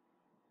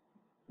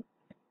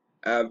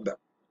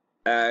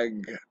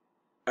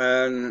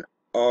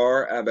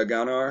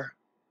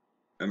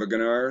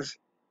 Abaganars,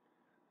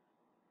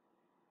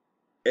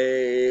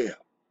 a,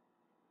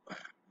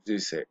 do you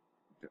say,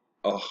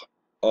 Och,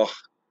 Och,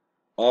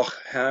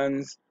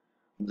 Ochans,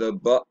 the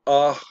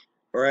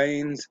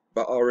Ba'arains,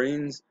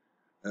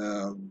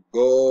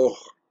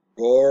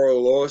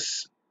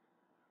 Gorlos,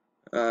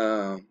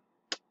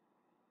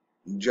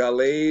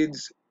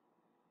 Jalades,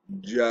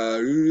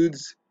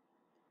 Jaruds,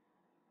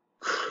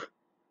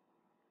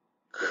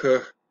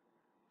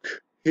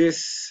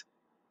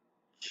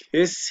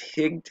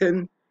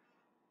 Kishigton,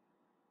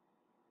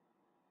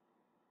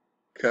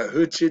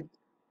 Kahuchid,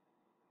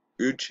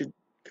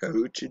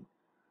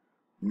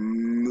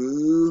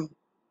 Mu,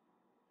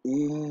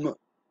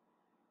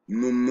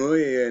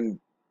 Mumuyen,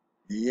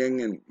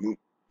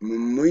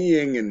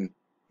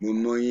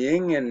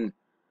 Mumuyengen,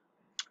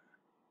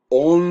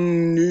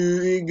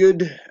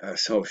 Onugud,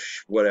 so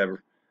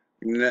whatever.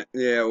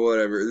 Yeah,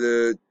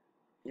 whatever.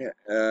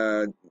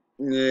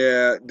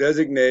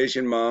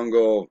 Designation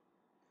Mongol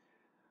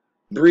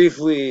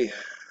briefly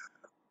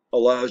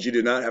allows you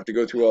to not have to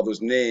go through all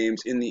those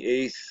names in the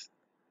 8th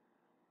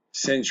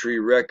century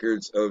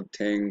records of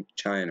Tang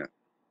China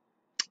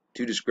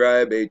to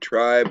describe a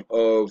tribe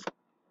of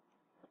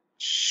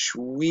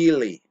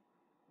Shwili,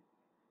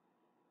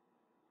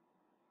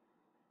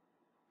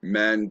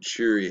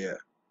 Manchuria.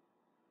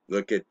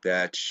 Look at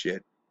that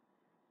shit.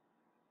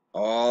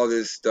 All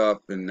this stuff,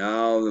 and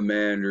now the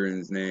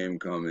Mandarin's name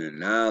come in.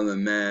 Now the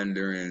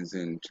Mandarin's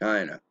in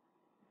China.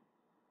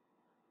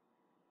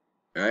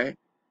 Right?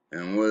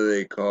 And what do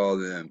they call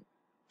them?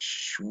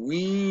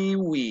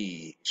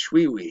 Shwiwi.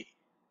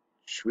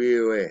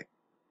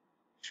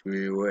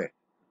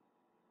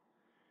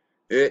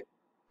 It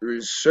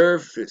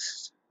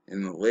resurfaced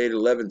in the late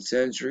 11th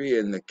century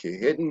in the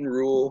Khitan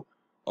rule,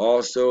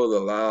 also the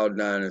Lao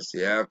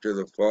dynasty. After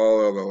the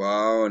fall of the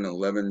Lao in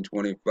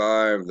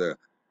 1125, the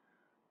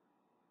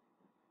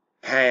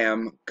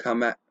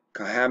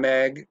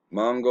Khamag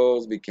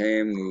Mongols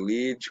became the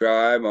lead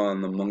tribe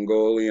on the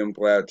Mongolian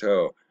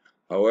plateau.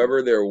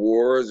 However, their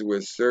wars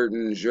with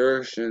certain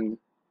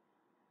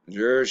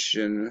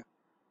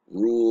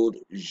Jurchen-ruled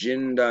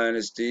Jin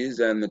dynasties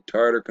and the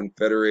Tartar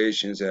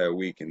confederations had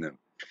weakened them.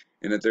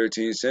 In the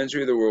 13th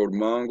century, the word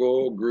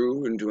Mongol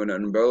grew into an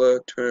umbrella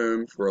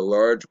term for a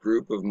large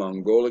group of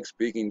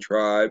Mongolic-speaking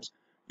tribes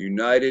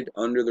united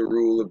under the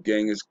rule of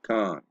Genghis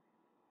Khan.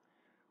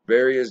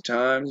 Various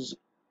times,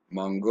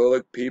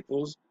 Mongolic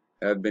peoples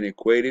have been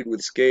equated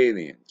with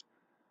Scythians,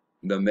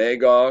 the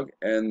Magog,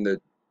 and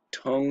the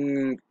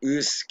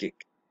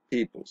Tungusic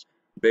peoples.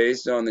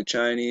 Based on the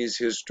Chinese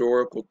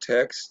historical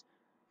text,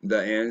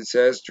 the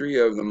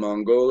ancestry of the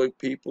Mongolic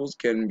peoples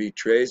can be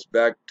traced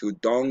back to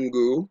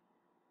Donggu,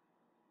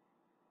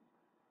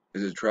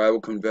 is a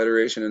tribal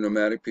confederation of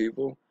nomadic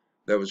people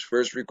that was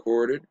first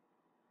recorded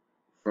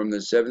from the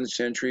 7th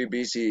century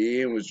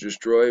BCE and was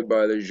destroyed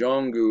by the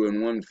Xiongnu in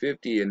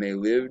 150, and they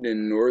lived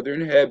in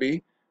northern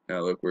Hebei.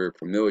 Now look, we're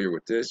familiar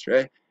with this,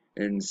 right?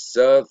 In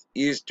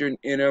southeastern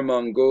Inner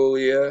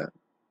Mongolia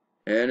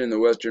and in the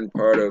western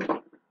part of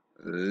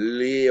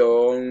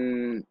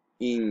Liaoning.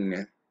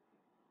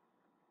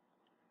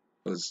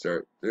 Let's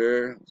start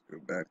there. Let's go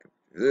back up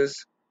to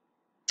this.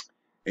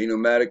 A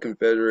nomadic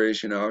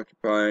confederation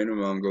occupying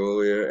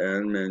Mongolia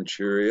and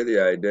Manchuria. The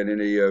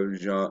identity of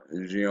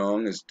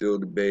Xiong is still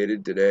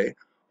debated today,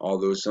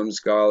 although some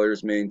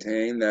scholars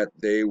maintain that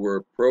they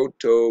were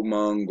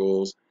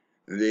proto-Mongols.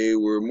 They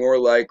were more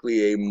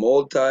likely a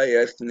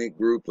multi-ethnic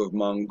group of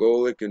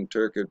Mongolic and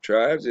Turkic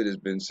tribes. It has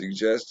been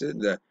suggested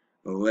that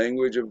the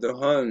language of the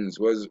Huns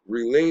was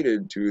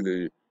related to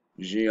the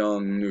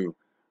Xiongnu.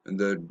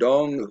 The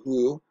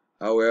Donghu,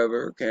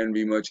 however, can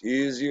be much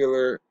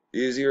easily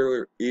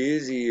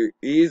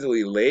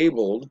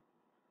labeled. I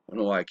don't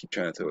know why I keep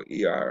trying to throw an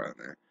ER on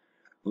there.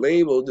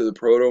 Labeled to the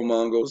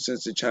Proto-Mongols,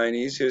 since the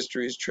Chinese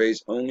histories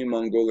trace only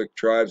Mongolic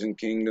tribes and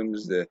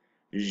kingdoms, the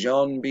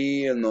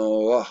Xianbi and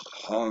the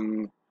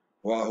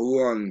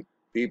Wahuan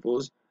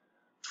peoples.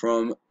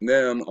 From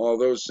them,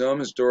 although some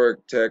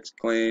historic texts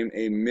claim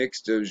a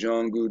mix of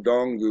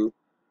Xiongnu-Donghu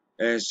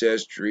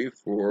ancestry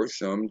for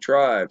some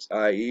tribes,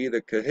 i.e.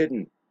 the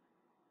Khajiit.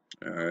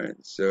 Alright,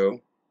 so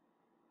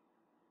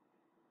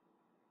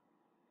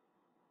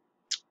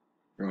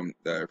from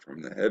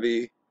the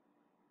heavy,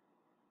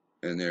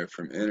 and they're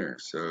from inner.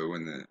 So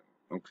when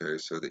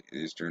so the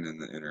eastern and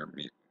the inner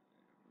meet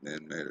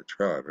and made a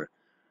tribe. Right?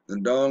 The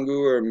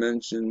Donghu are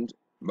mentioned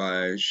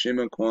by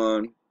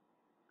Shimakwan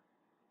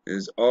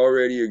is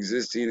already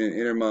existing in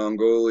Inner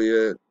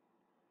Mongolia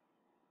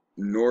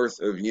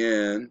north of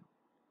Yan,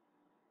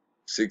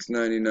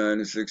 699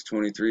 to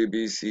 623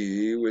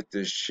 BCE, with the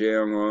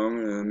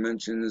Xianglong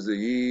mentions the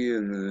Yi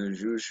and the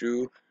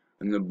Zhushu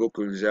in the Book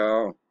of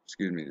Zhao.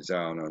 Excuse me,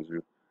 Zhao, not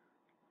Zhu.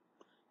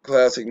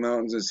 Classic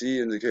mountains and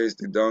sea indicates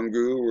the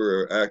Donghu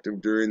were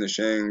active during the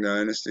Shang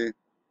dynasty.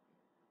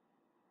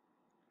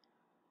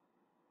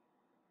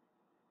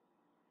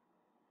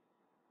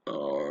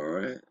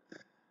 Alright.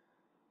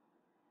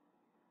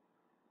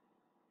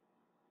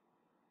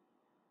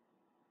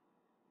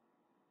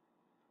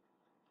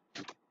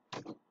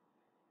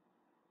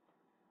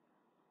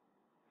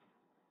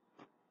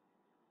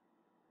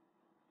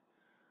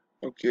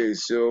 Okay,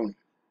 so I'm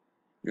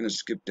going to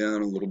skip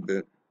down a little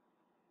bit.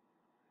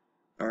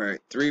 Alright,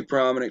 3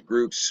 prominent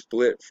groups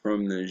split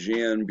from the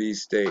Xianbi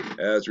state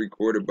as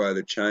recorded by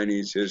the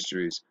Chinese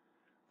histories.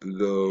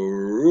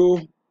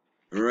 The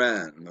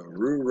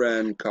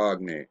Ruran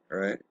cognate,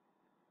 right?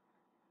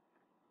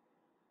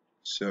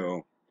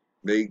 So,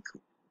 they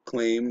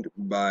claimed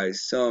by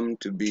some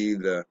to be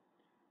the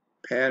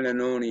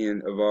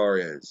Pannonian of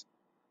Ares.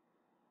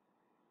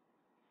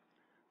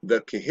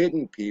 The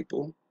Khajiit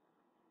people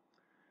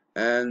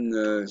and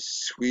the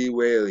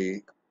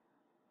Swiwali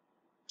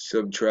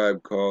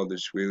subtribe called the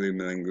Shwili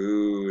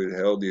Mangu. It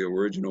held the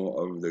original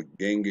of the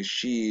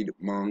Gengishid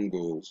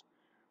Mongols.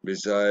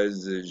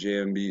 Besides the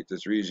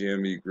 3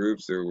 Jambi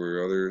groups, there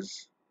were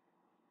others.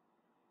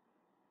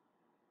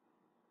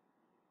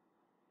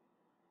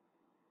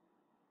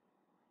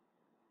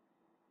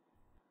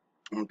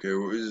 Okay,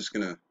 we're just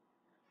gonna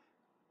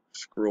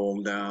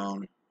scroll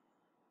down.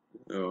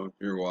 So if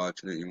you're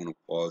watching it, you want to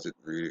pause it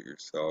and read it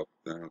yourself.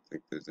 I don't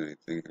think there's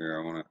anything here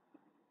I want to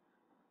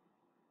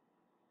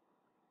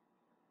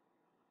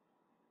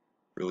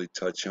really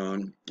touch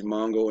on. The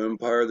Mongol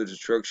Empire, the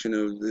destruction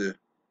of the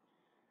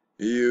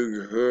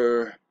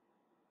Uyghur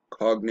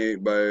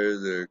cognate by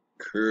the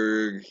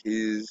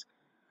Kyrgyz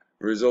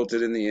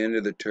resulted in the end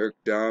of the Turk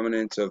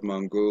dominance of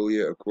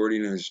Mongolia.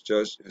 According to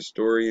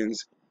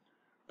historians,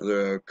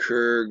 the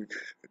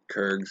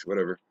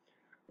Kyrgyz,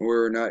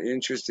 were not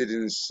interested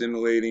in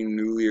assimilating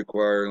newly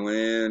acquired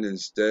land.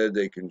 Instead,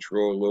 they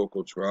control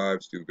local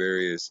tribes through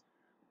various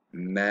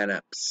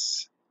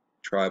manaps,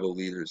 tribal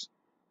leaders.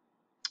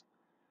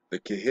 The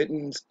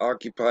Khajiits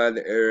occupied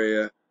the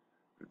area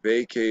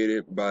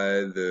vacated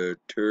by the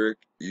Turk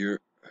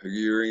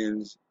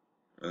Hungarians,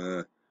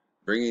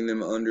 bringing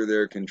them under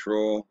their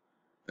control.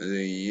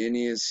 The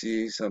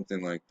Yenisei,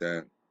 something like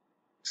that,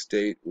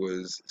 state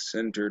was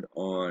centered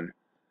on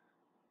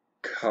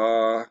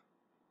Khakassia,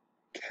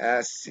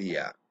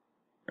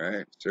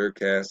 right?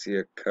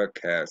 Circassia,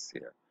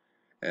 Khakassia,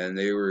 and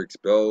they were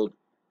expelled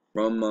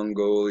from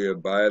Mongolia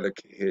by the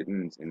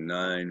Khajiits in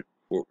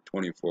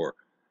 924.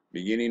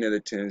 Beginning of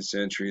the 10th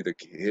century, the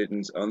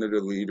Khajiits, under the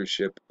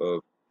leadership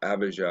of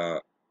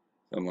Abijah,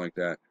 something like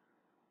that,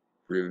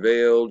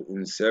 prevailed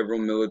in several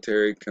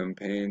military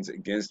campaigns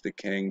against the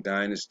Kang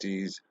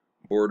dynasty's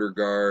border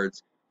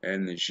guards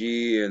and the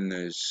Xi and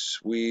the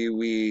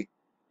Shui,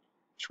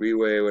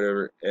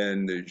 whatever,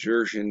 and the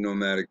Jurchen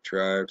nomadic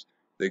tribes.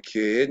 The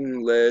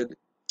Khajiit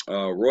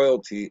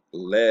royalty,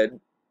 led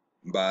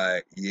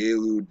by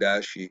Yelu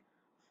Dashi,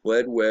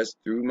 fled west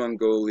through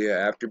Mongolia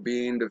after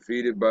being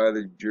defeated by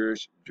the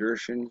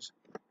Jurchens,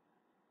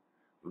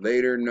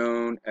 later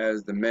known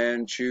as the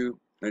Manchu,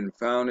 and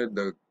founded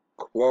the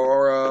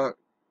Quara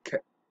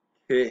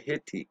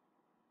Kahiti,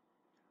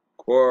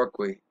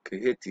 Quarkwe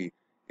Kahiti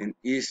in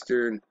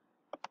eastern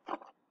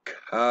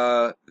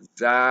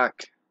Kazakhstan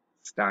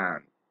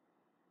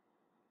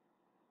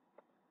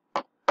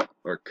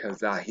or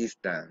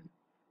Kazakhstan,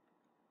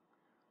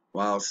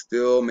 while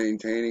still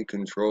maintaining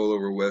control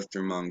over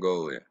western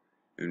Mongolia.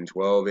 In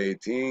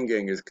 1218,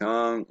 Genghis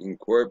Khan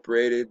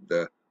incorporated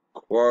the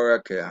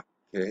Quarkwe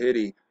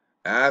Kahiti,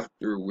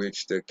 after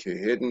which the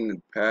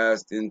Kahitan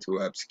passed into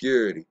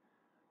obscurity.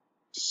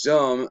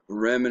 Some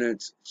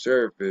remnants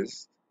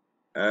surfaced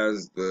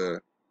as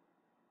the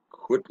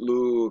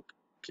Kutlu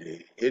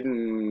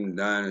Kahitan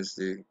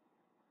dynasty,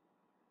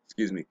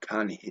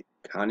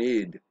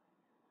 Khanid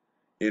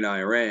in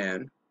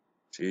Iran.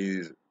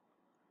 Geez,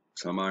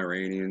 some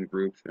Iranian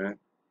groups, right?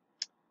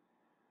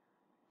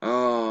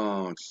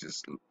 Oh, it's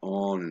just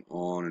on and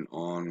on and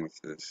on with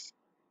this.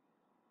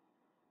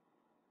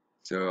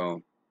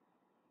 So,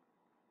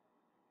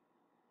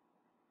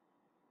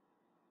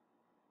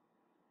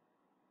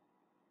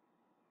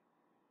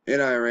 in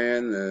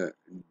Iran, the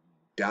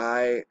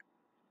Dai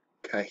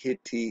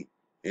Kahiti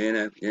in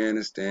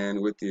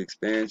Afghanistan, with the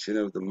expansion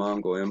of the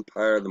Mongol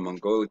Empire, the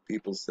Mongolic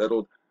people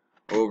settled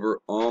over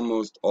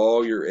almost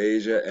all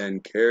Eurasia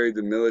and carried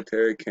the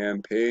military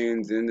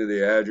campaigns into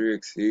the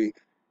Adriatic Sea,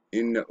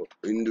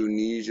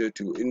 Indonesia,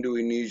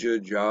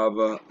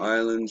 Java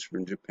Islands,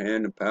 from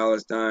Japan to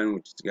Palestine,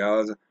 which is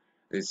Gaza.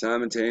 They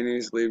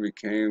simultaneously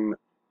became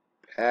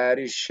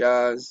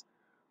padishahs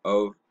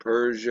of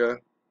Persia,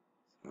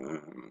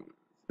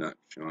 not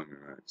showing me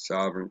right,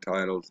 sovereign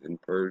titles in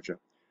Persia,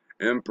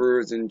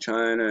 emperors in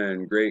China,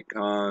 and great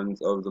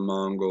khans of the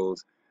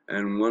Mongols,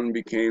 and one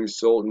became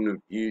sultan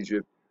of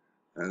Egypt.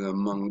 And the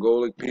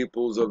Mongolic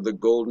peoples of the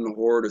Golden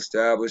Horde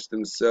established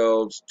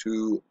themselves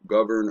to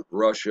govern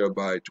Russia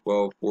by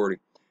 1240.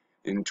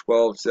 In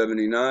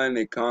 1279,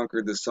 they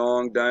conquered the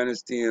Song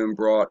dynasty and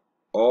brought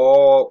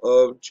all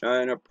of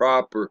China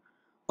proper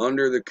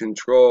under the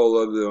control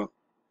of the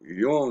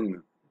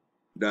Yuan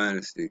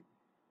dynasty.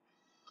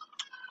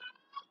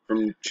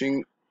 From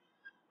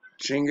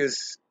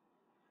Chinggis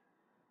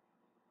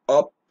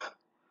up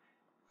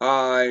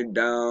high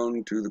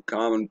down to the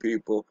common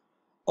people,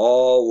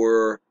 all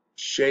were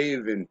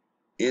shaven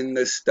in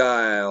the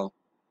style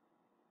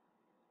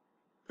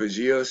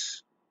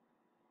Pagios,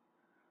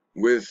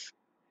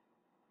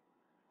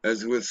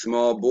 as with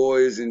small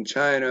boys in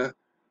China,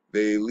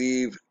 they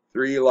leave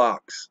 3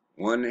 locks,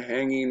 one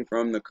hanging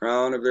from the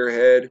crown of their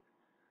head.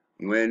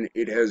 When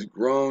it has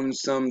grown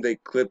some, they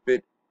clip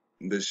it,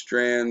 the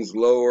strands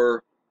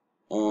lower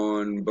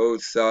on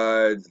both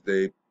sides.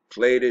 They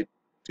plait it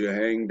to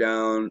hang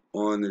down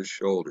on their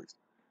shoulders.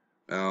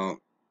 Now,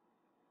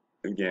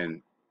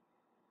 again,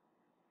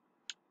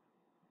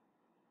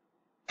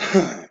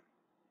 the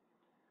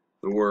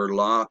word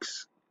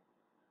locks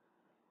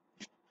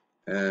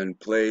and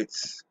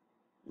plates,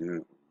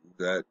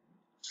 that's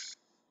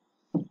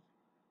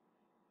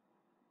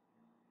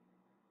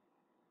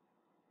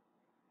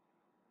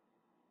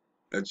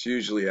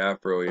usually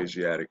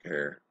Afro-Asiatic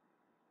hair.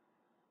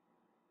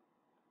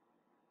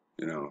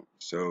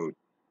 So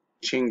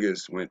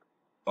Chinggis went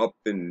up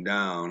and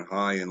down,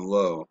 high and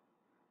low,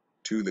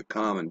 to the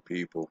common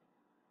people,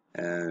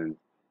 and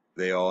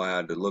they all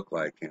had to look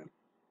like him.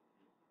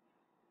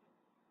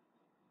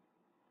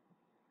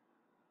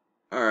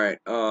 Alright,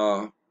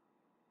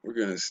 we're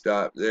gonna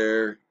stop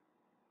there.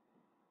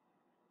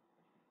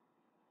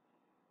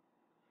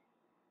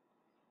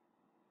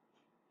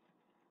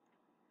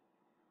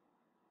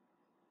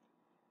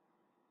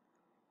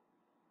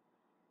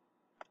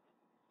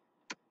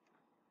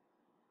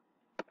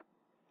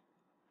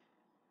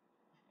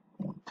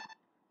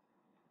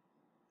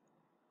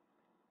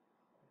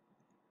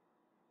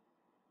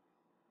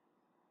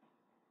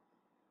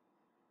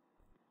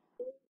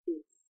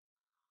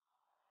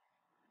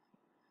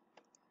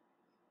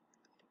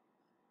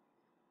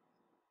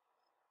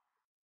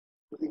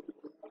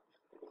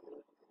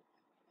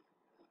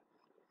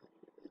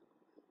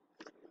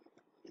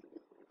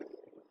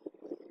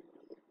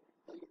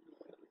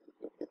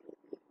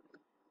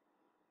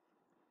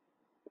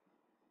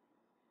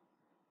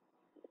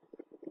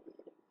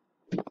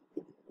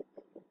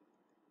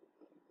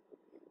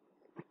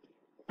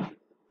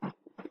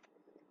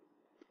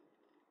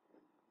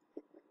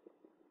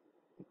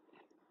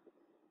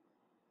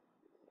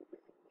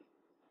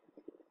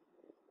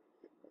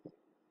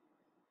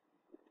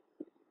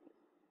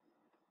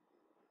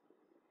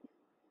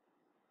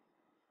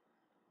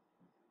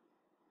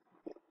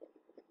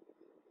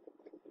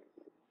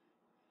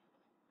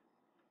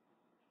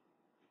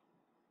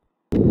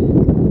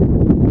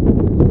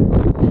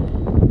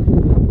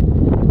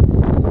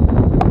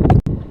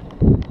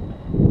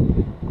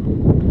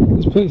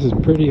 This place is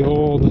pretty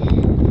old,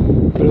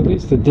 but at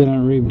least it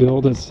didn't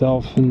rebuild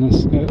itself, and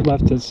it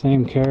left its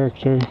same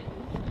character.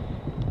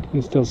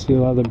 You still see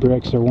a lot of the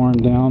bricks are worn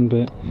down,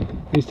 but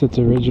at least it's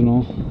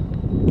original.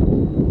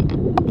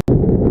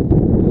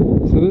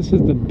 So this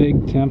is the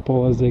big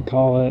temple, as they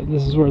call it.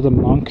 This is where the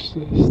monks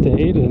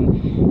stayed,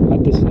 and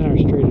at the center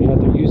street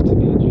there used to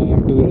be a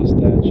giant Buddha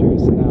statue.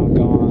 It's now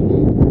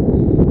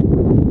gone.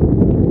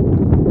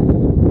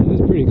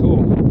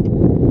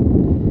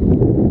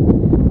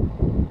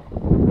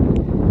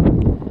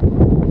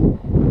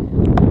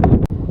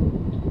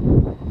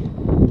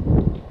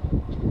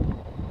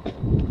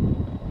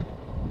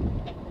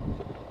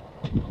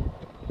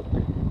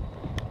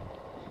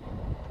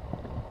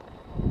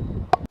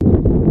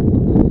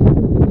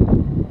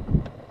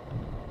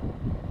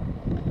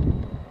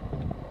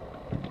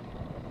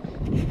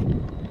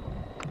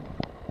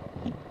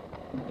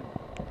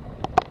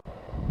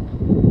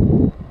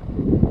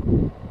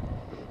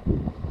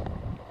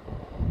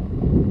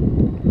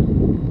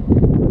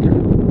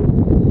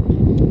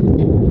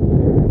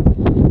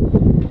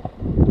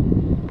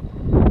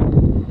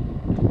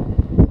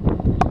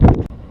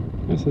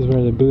 This is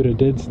where the Buddha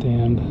did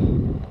stand.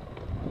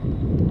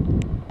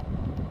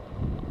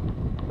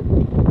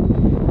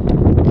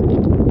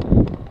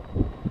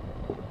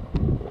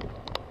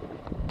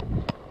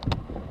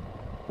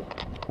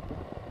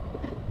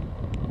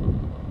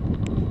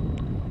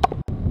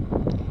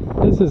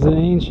 This is an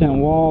ancient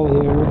wall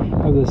here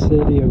of the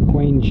city of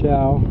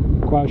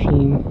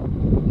Goshen.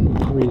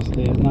 How do you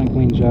say it? Not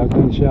Guangzhou.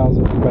 Guangzhou is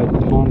over by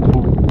Hong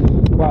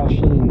Kong.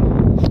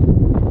 Goshen.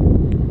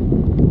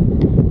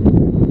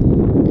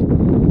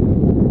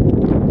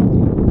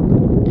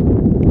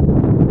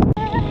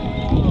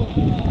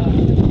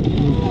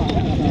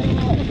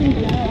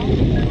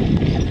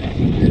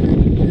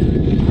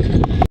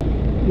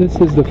 This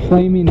is the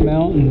Flaming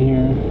Mountain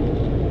here.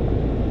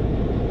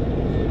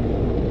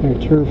 Or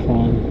turf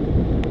on.